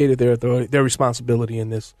they abdicated their authority, their responsibility in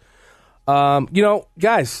this.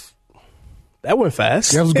 Guys, that went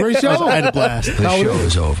fast. That was a great show. I had a blast. The show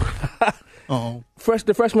is over. Oh,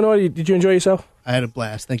 the Fresh Minority, did you enjoy yourself? I had a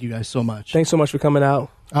blast. Thank you guys so much. Thanks so much for coming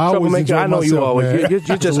out. Troublemaker. I know you always. You're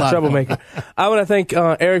just a troublemaker. I want to thank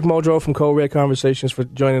Eric Muldrow from Code Red Conversations for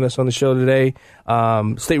joining us on the show today.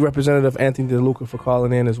 State Representative Anthony DeLuca for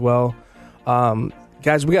calling in as well.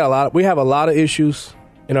 Guys, we have a lot of issues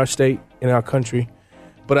in our state, in our country.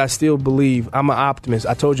 But I still believe I'm an optimist.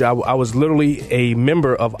 I told you I was literally a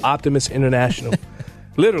member of Optimist International.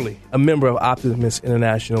 Literally a member of Optimist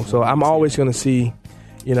International. So I'm always going to see,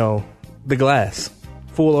 the glass,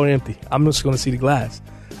 full or empty. I'm just going to see the glass.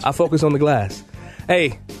 I focus on the glass.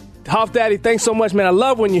 Hey, Hoff Daddy, thanks so much, man. I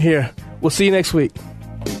love when you're here. We'll see you next week.